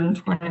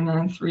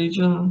 129th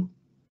region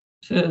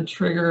to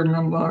trigger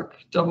memblock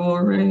double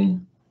array.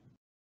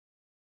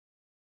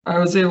 I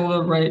was able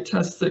to write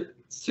tests that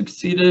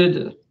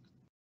succeeded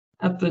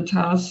at the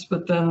task,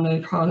 but then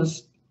they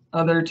caused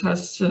other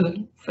tests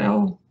to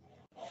fail.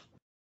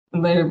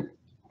 And they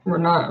were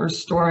not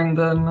restoring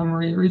the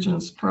memory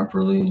regions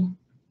properly.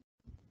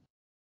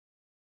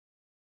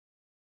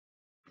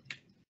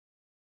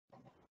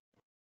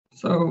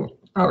 So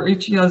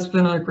Outreachy has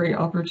been a great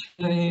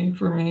opportunity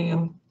for me,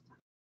 and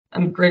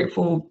I'm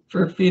grateful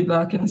for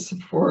feedback and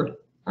support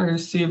I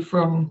received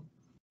from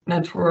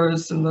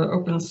mentors in the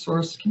open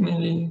source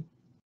community.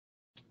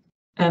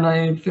 And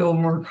I feel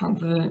more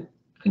confident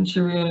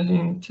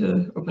contributing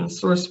to open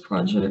source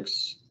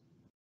projects.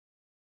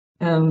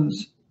 And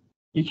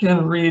you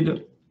can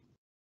read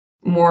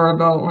more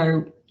about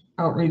my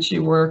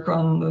Outreachy work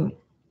on the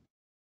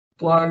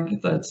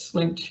blog that's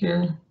linked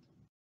here.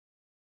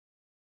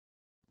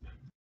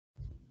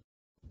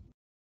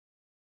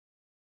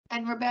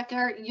 And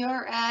Rebecca,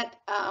 you're at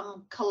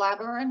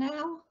Collabora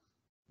now?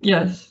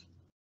 Yes.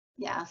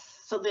 Yes,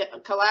 so the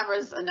Collabora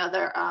is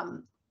another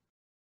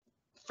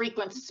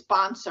frequent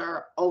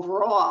sponsor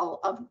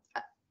overall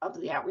of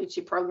the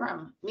Outreachy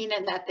program,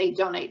 meaning that they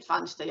donate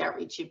funds to the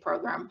Outreachy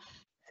program.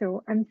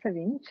 So I'm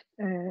Sevinj.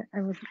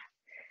 I was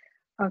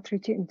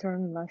Outreachy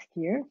intern last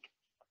year.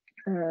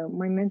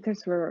 My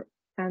mentors were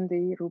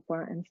Andy,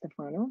 Roopa, and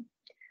Stefano.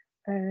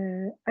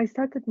 I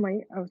started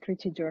my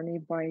Outreachy journey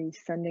by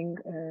sending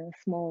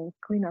small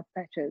cleanup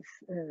patches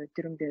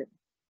during the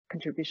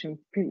contribution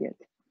period.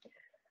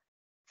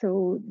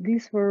 So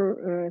these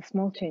were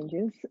small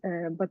changes,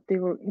 but they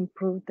will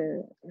improve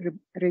the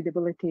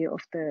readability of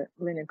the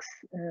Linux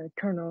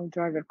kernel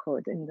driver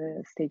code in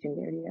the staging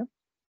area.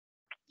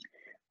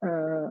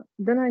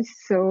 Then I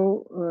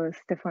saw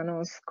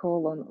Stefano's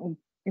call on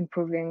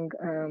improving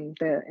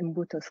the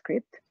Embuto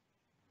script,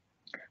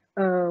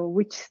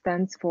 which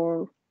stands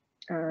for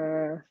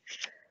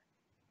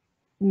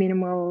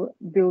minimal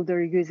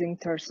builder using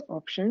terse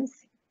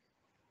options.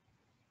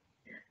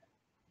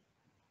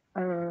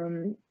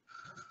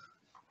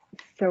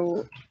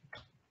 So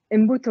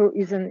Embuto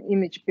is an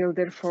image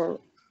builder for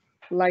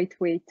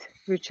lightweight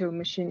virtual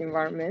machine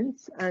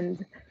environments,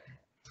 and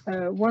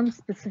one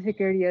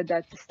specific area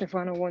that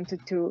Stefano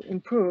wanted to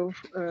improve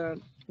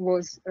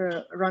was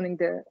running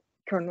the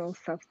kernel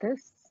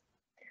self-tests.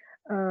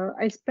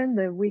 I spent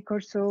a week or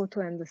so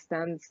to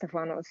understand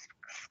Stefano's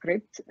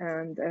script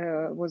and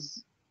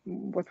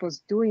what was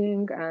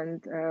doing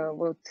and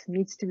what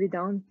needs to be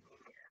done.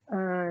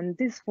 And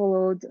this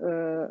followed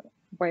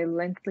by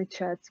lengthy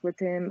chats with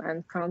him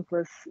and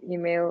countless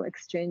email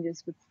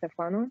exchanges with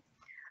Stefano,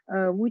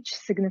 which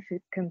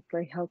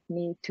significantly helped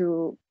me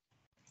to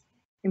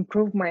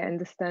improve my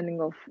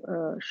understanding of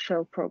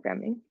shell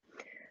programming.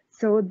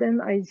 So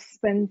then I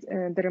spent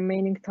the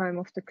remaining time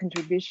of the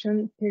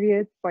contribution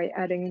period by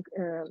adding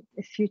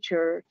a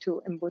feature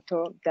to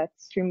Embuto that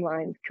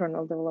streamlined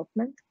kernel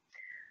development.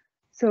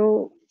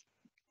 So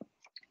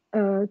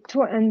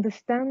to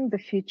understand the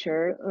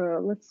feature,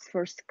 let's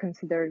first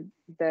consider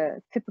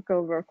the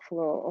typical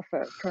workflow of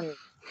a kernel.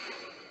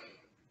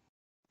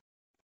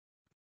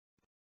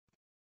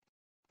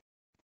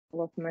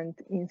 development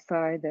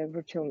inside the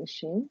virtual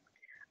machine.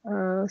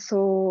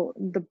 So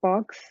the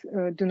bugs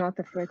do not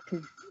affect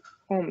his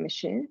home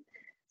machine.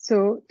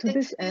 So to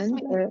this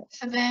end,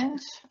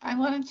 Sevinj, I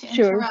wanted to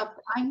sure.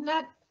 interrupt.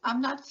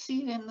 I'm not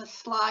seeing the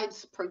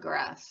slides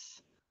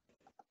progress.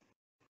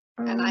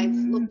 And I've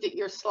looked at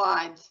your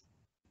slides.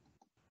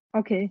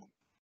 Okay.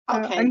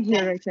 Okay, I'm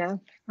here thanks. right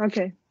now.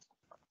 Okay.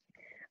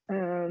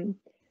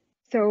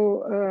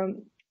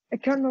 A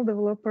kernel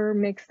developer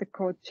makes the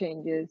code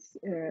changes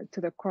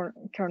to the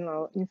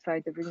kernel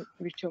inside the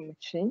virtual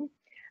machine,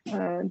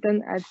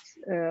 then adds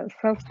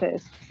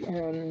self-tests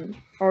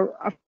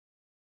or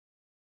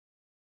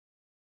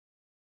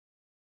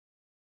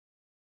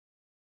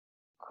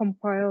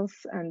compiles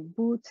and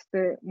boots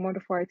the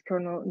modified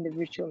kernel in the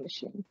virtual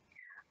machine,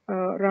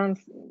 runs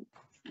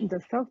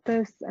the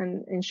self-tests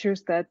and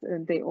ensures that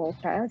they all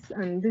pass.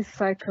 And this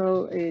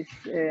cycle is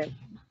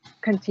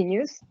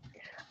continuous.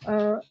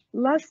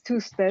 Last two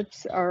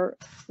steps are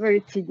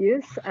very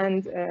tedious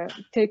and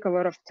take a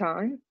lot of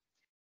time.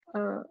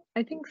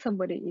 I think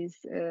somebody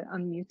is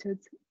unmuted.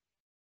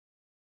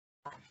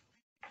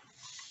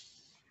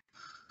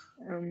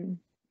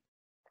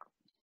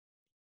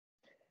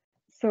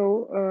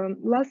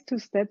 Last two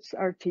steps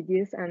are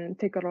tedious and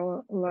take a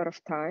lot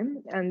of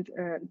time, and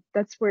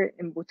that's where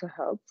Embuto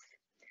helps.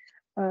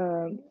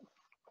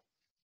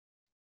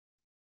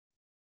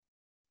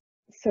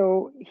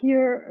 So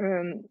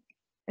here,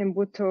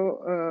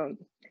 Embuto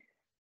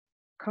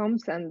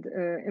comes and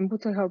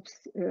Embuto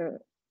helps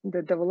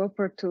the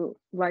developer to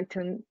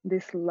lighten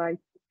this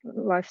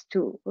last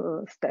two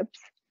steps.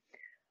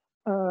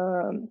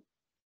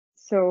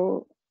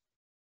 So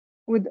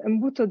with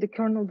Embuto, the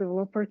kernel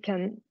developer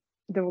can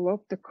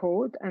develop the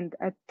code and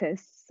add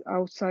tests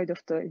outside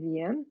of the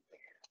VM,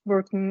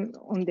 working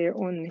on their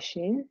own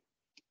machine.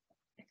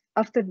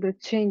 After the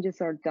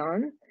changes are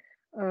done,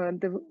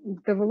 the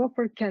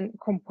developer can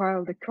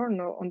compile the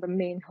kernel on the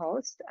main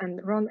host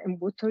and run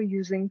Embuto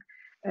using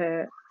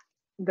the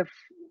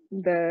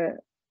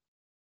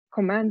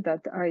command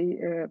that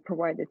I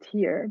provided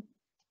here.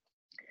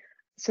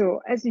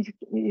 So as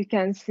you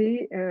can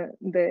see,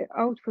 the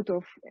output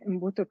of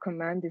Embuto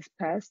command is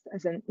passed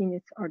as an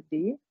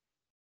init.rd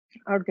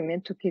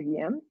argument to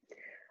KVM.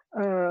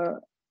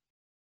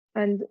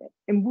 And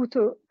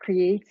Embuto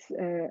creates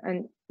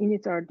an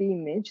init.rd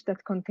image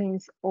that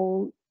contains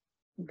all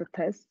the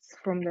tests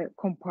from the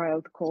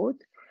compiled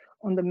code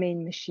on the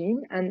main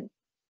machine and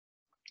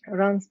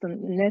runs the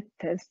net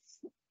tests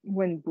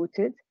when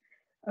booted,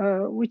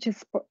 which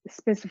is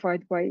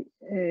specified by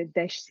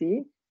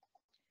 -c.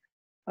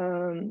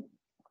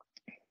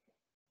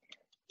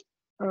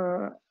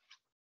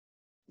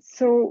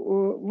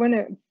 When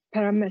a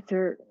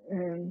parameter,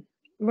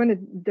 when a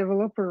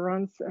developer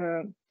runs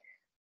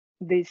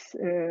this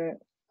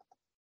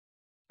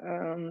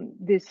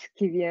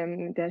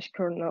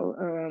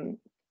kvm-kernel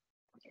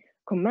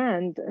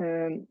command,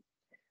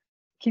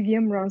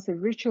 KVM runs a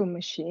virtual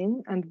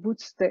machine and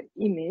boots the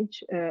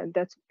image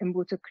that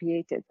Embuto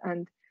created,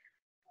 and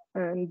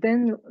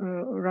then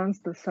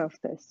runs the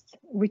self-test,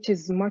 which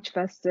is much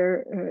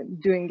faster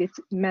doing it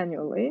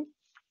manually.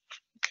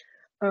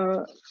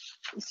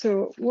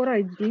 So what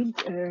I did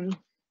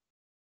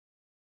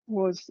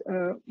was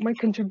my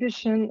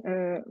contribution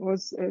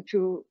was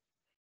to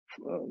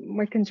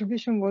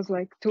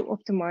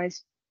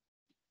optimize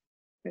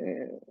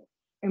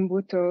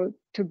Embuto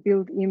to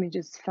build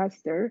images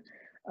faster.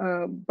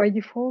 By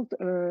default,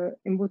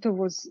 Embuto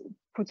was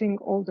putting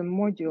all the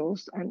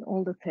modules and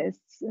all the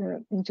tests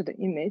into the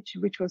image,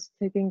 which was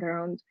taking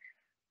around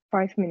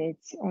 5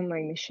 minutes on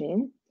my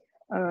machine.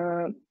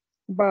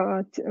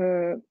 But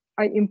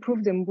I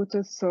improved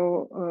Embuto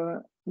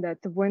so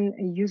that when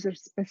a user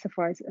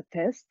specifies a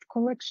test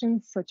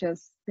collection, such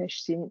as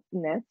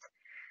 -c-net,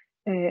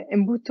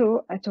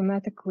 Embuto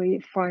automatically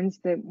finds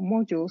the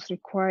modules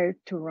required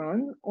to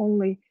run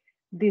only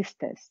these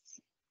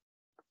tests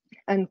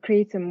and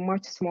creates a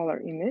much smaller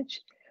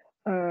image.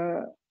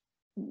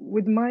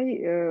 With my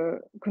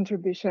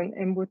contribution,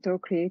 Embuto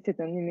created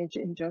an image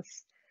in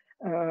just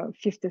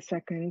 50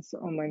 seconds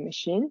on my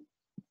machine.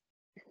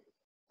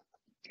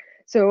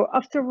 So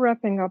after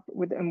wrapping up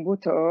with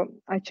Embuto,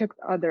 I checked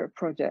other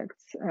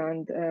projects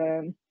and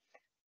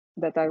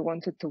that I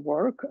wanted to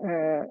work.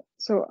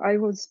 So I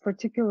was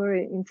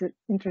particularly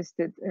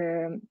interested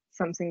in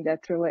something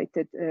that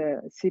related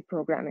C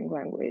programming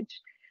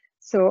language.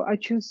 So I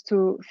chose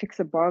to fix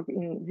a bug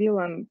in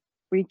VLAN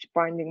bridge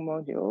binding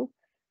module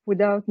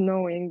without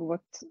knowing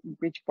what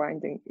bridge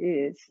binding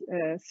is.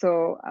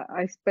 So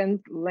I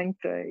spent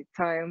lengthy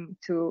time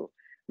to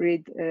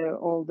read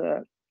all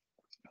the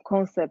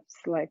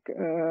concepts like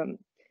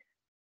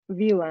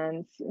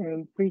VLANs,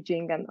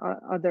 bridging, and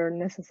other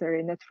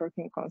necessary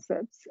networking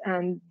concepts,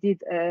 and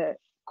did a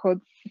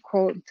code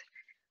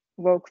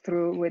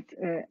walkthrough with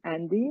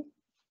Andy.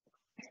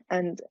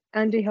 And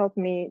Andy helped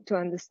me to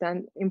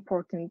understand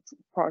important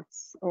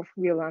parts of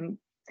VLAN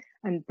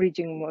and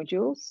bridging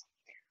modules.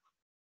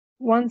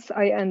 Once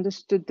I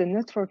understood the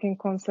networking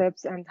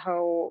concepts and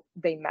how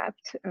they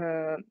mapped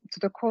to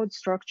the code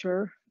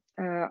structure,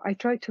 I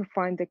tried to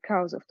find the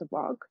cause of the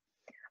bug.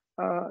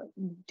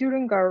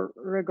 During our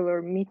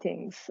regular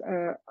meetings,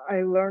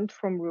 I learned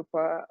from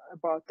Roopa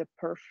about the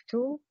perf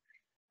tool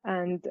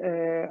and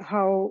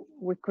how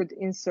we could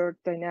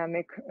insert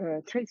dynamic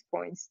trace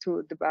points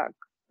to debug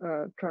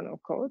kernel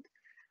code.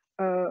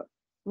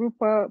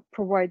 Roopa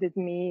provided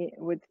me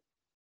with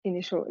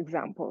initial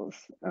examples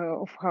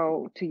of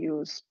how to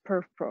use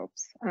perf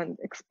probes and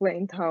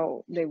explained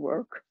how they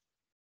work.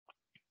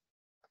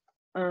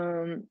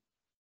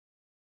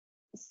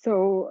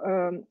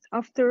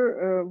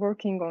 After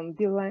working on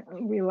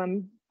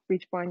VLAN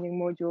bridge binding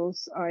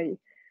modules, I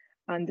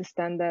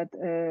understand that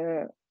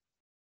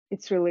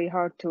it's really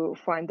hard to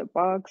find the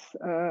bugs,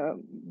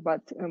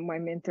 but my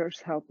mentors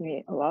helped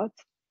me a lot.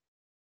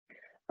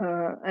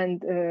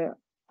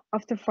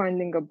 After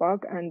finding a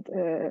bug and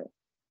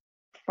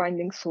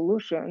finding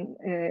solution,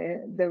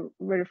 the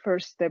very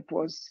first step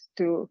was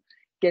to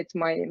get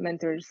my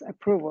mentor's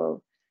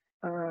approval.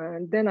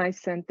 Then I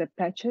sent the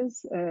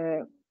patches,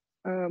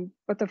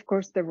 but of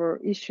course there were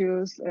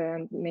issues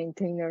and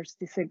maintainers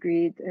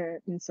disagreed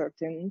in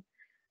certain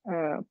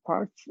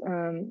parts.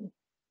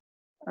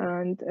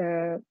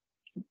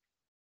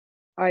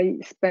 I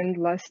spent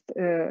last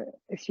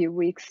a few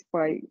weeks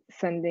by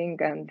sending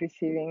and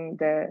receiving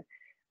the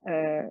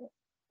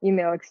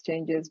email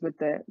exchanges with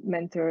the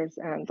mentors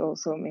and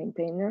also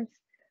maintainers.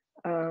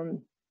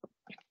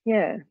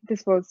 Yeah,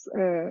 this was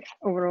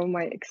overall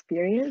my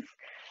experience.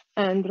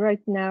 And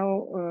right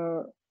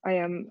now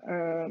I'm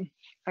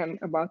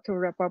about to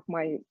wrap up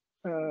my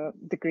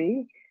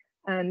degree,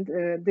 and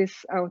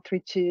this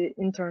Outreachy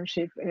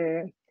internship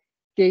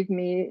gave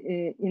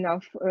me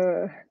enough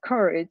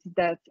courage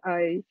that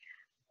I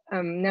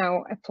am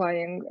now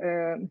applying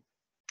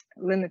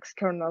Linux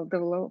kernel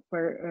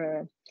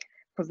developer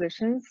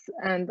positions,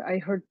 and I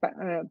heard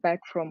back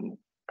from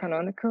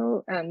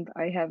Canonical, and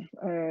I have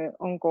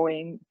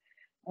ongoing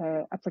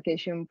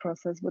application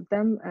process with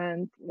them,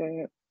 and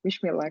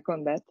wish me luck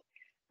on that.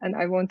 And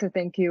I want to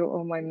thank you,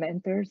 all my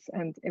mentors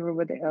and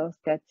everybody else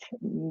that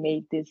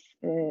made this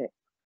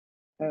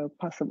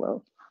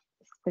possible,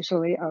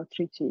 especially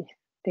Outreachy.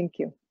 Thank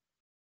you.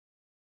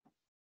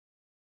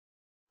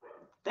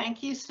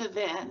 Thank you,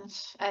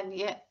 Sevinj. And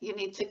yet you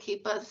need to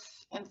keep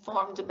us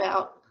informed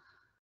about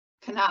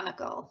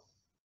Canonical.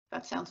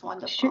 That sounds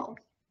wonderful.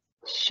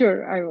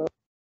 Sure, I will.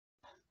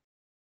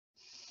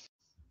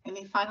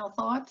 Any final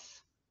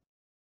thoughts?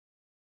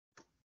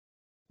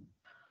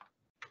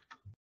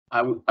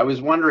 I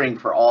was wondering,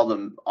 for all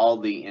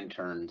the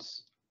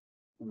interns,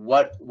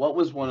 what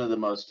was one of the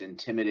most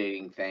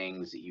intimidating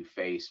things that you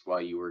faced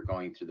while you were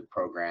going through the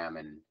program?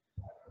 And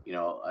you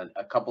know,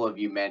 a couple of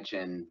you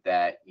mentioned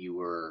that you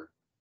were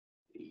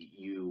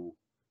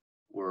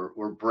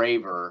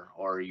braver,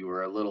 or you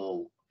were a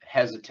little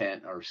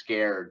hesitant or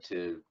scared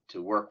to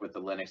work with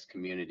the Linux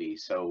community.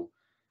 So,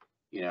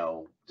 you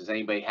know, does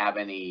anybody have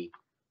any,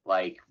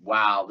 like,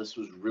 wow, this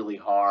was really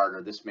hard,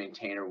 or this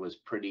maintainer was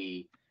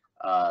pretty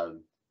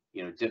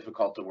you know,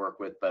 difficult to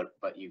work with, but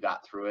you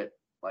got through it,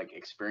 like,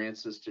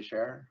 experiences to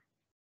share?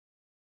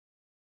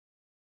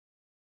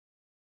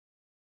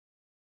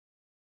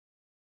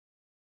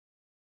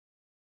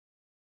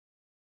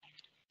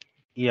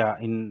 Yeah,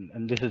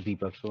 and this is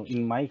Deepak. So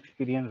in my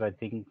experience, I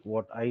think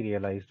what I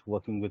realized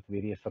working with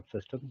various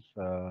subsystems,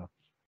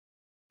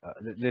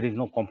 there is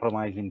no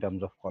compromise in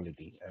terms of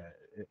quality.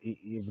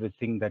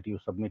 Everything that you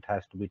submit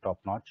has to be top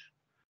notch,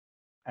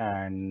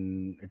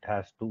 and it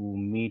has to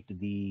meet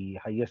the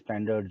highest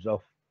standards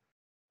of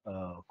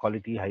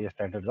quality, highest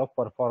standards of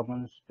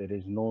performance. There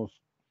is no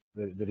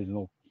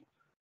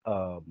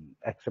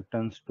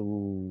acceptance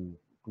to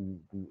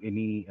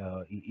any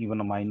even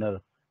a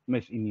minor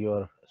miss in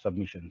your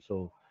submission.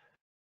 So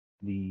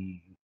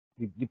the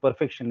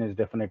perfection is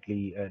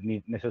definitely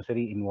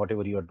necessary in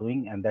whatever you are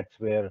doing, and that's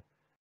where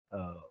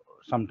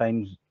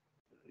sometimes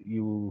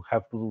you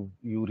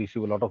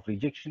receive a lot of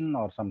rejection,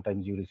 or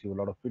sometimes you receive a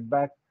lot of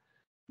feedback.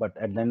 But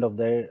at the end of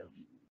the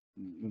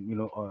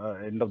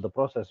end of the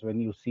process, when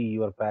you see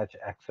your patch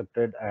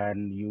accepted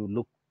and you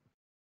look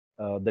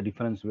the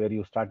difference where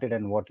you started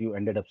and what you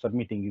ended up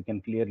submitting, you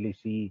can clearly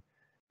see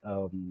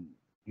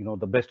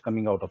the best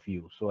coming out of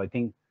you. So I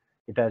think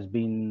it has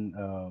been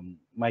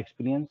my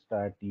experience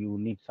that you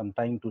need some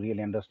time to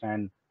really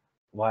understand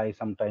why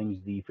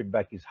sometimes the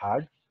feedback is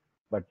hard,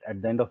 but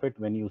at the end of it,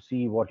 when you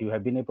see what you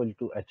have been able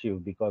to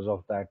achieve because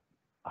of that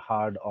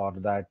hard or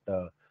that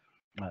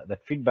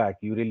feedback,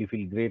 you really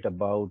feel great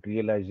about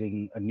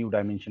realizing a new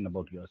dimension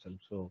about yourself.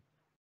 So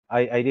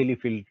I really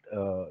feel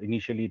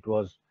initially it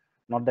was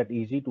not that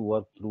easy to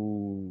work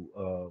through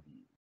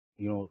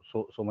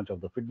so much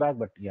of the feedback,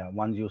 but yeah,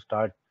 once you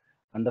start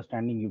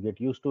understanding, you get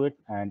used to it,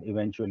 and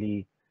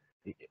eventually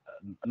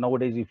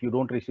nowadays if you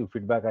don't receive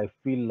feedback, I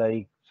feel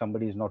like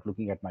somebody is not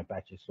looking at my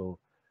patches. So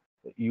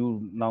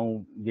you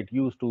now get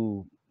used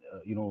to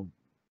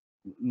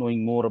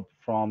knowing more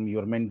from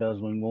your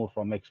mentors, knowing more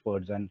from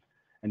experts, and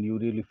you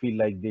really feel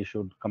like they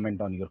should comment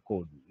on your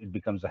code. It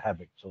becomes a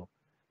habit. So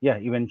yeah,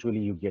 eventually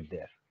you get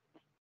there.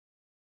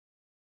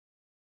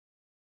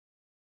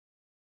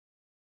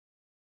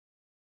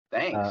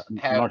 Thanks.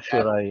 Not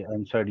sure I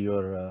answered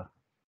your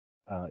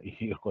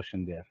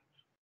question there.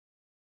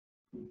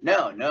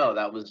 No,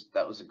 that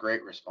was a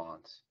great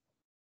response.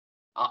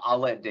 I'll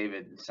let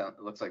David.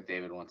 It looks like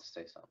David wants to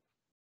say something.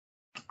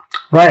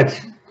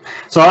 Right.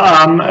 So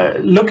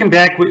looking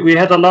back, we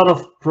had a lot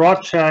of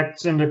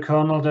projects in the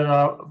kernel that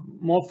are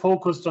more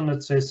focused on,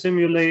 let's say,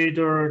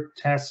 simulator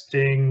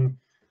testing,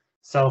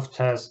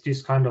 self-test,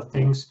 these kind of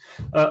things.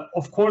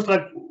 Of course,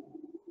 like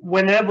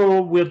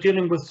whenever we're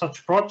dealing with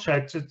such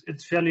projects,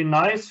 it's fairly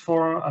nice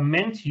for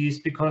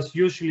mentees, because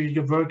usually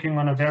you're working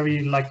on a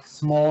very like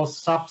small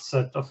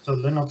subset of the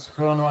Linux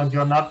kernel, and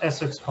you're not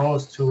as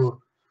exposed to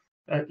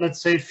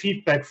let's say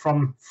feedback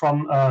from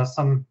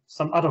some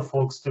other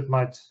folks that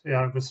might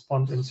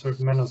respond in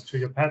certain manners to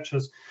your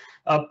patches.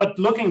 But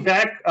looking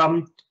back,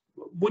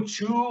 would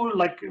you,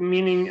 like,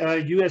 meaning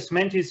you as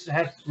mentees,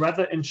 have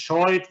rather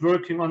enjoyed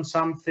working on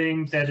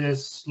something that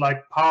is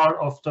like part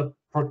of the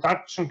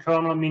production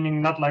kernel,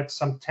 meaning not like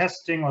some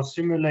testing or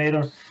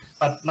simulator,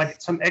 but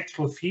like some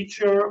actual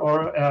feature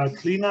or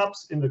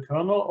cleanups in the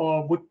kernel?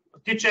 Or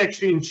did you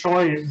actually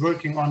enjoy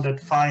working on that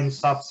fine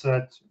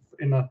subset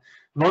in a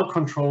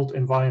well-controlled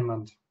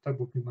environment? That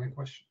would be my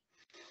question.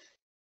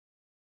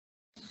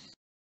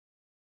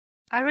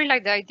 I really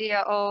like the idea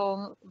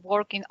of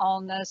working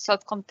on a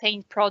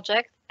self-contained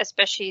project,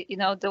 especially, you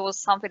know, there was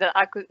something that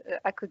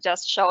I could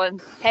just show and,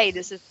 hey,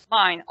 this is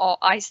mine, or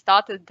I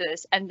started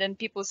this, and then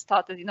people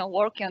started, you know,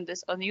 working on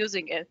this and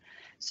using it.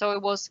 So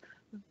it was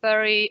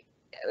very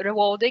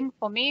rewarding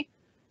for me.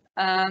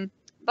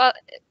 But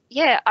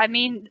yeah, I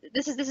mean,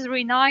 this is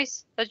really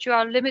nice that you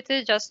are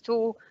limited just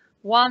to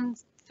one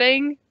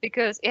thing,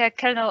 because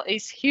kernel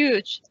is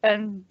huge,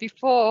 and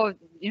before,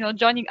 you know,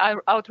 joining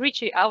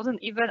Outreachy, I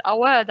wasn't even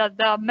aware that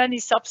there are many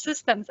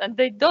subsystems and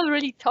they don't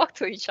really talk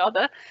to each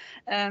other.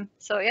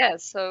 So yeah,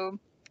 so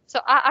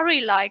I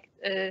really like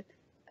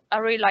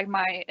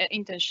my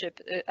internship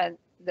and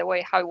the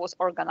way how it was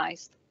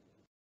organized.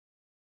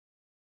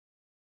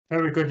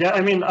 Very good. Yeah,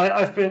 I mean,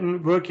 I've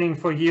been working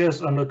for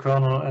years on the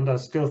kernel, and I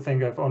still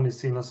think I've only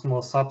seen a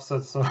small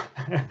subset. So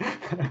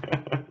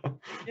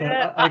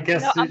yeah, I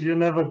guess you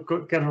never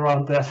get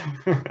around that.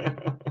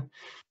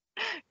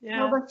 Yeah.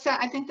 No, but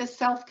I think the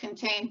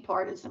self-contained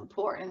part is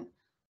important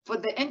for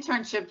the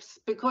internships,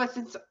 because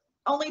it's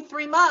only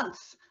 3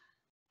 months.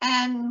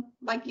 And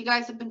like you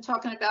guys have been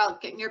talking about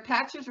getting your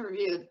patches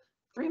reviewed,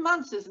 3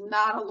 months is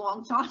not a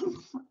long time.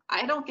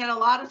 I don't get a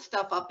lot of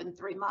stuff up in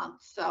 3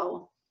 months.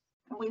 So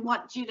we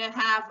want you to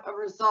have a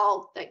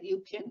result that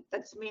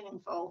that's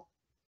meaningful.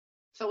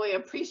 So we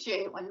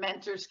appreciate when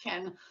mentors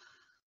can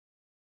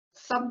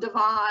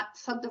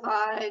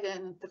subdivide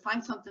and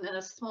define something in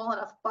a small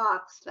enough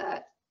box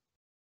that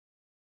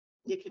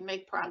you can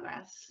make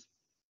progress.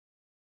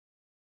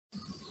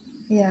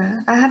 Yeah,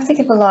 I have to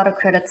give a lot of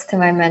credits to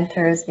my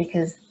mentors,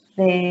 because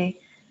they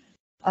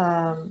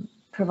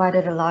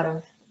provided a lot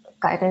of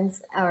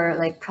guidance or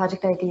like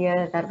project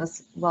idea that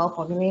was well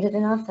formulated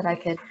enough that I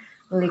could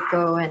really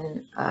go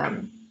and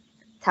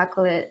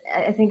tackle it.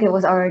 I think it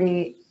was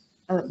already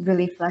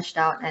really fleshed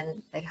out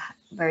and like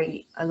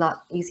a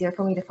lot easier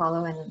for me to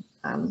follow and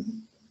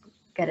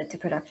get it to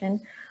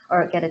production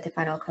or get it to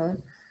final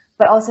code.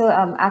 But also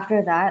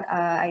after that,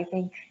 I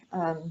think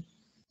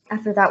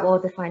after that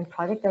well-defined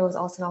project, there was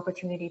also an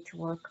opportunity to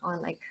work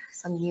on like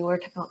some newer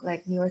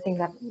things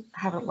that I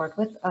haven't worked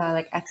with,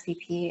 like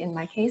XDP in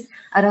my case.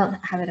 I don't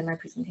have it in my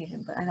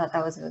presentation, but I thought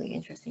that was really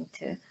interesting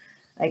to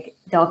like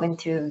delve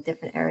into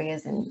different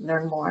areas and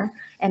learn more.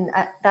 And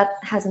that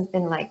hasn't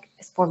been like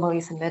formally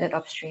submitted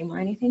upstream or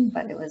anything,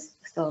 but it was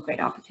still a great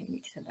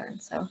opportunity to learn.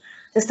 So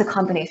just the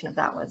combination of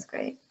that was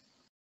great.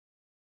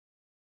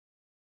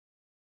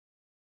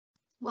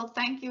 Well,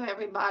 thank you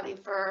everybody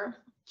for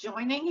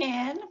joining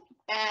in,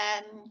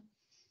 and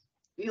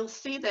you'll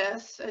see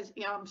this, as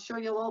you know, I'm sure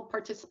you'll all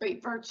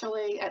participate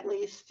virtually, at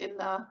least in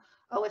the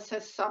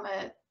OSS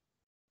Summit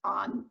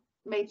on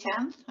May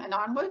 10th and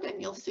onward, and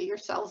you'll see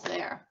yourselves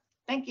there.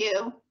 Thank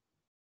you.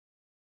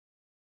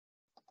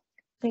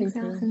 Thanks,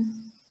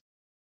 Alison.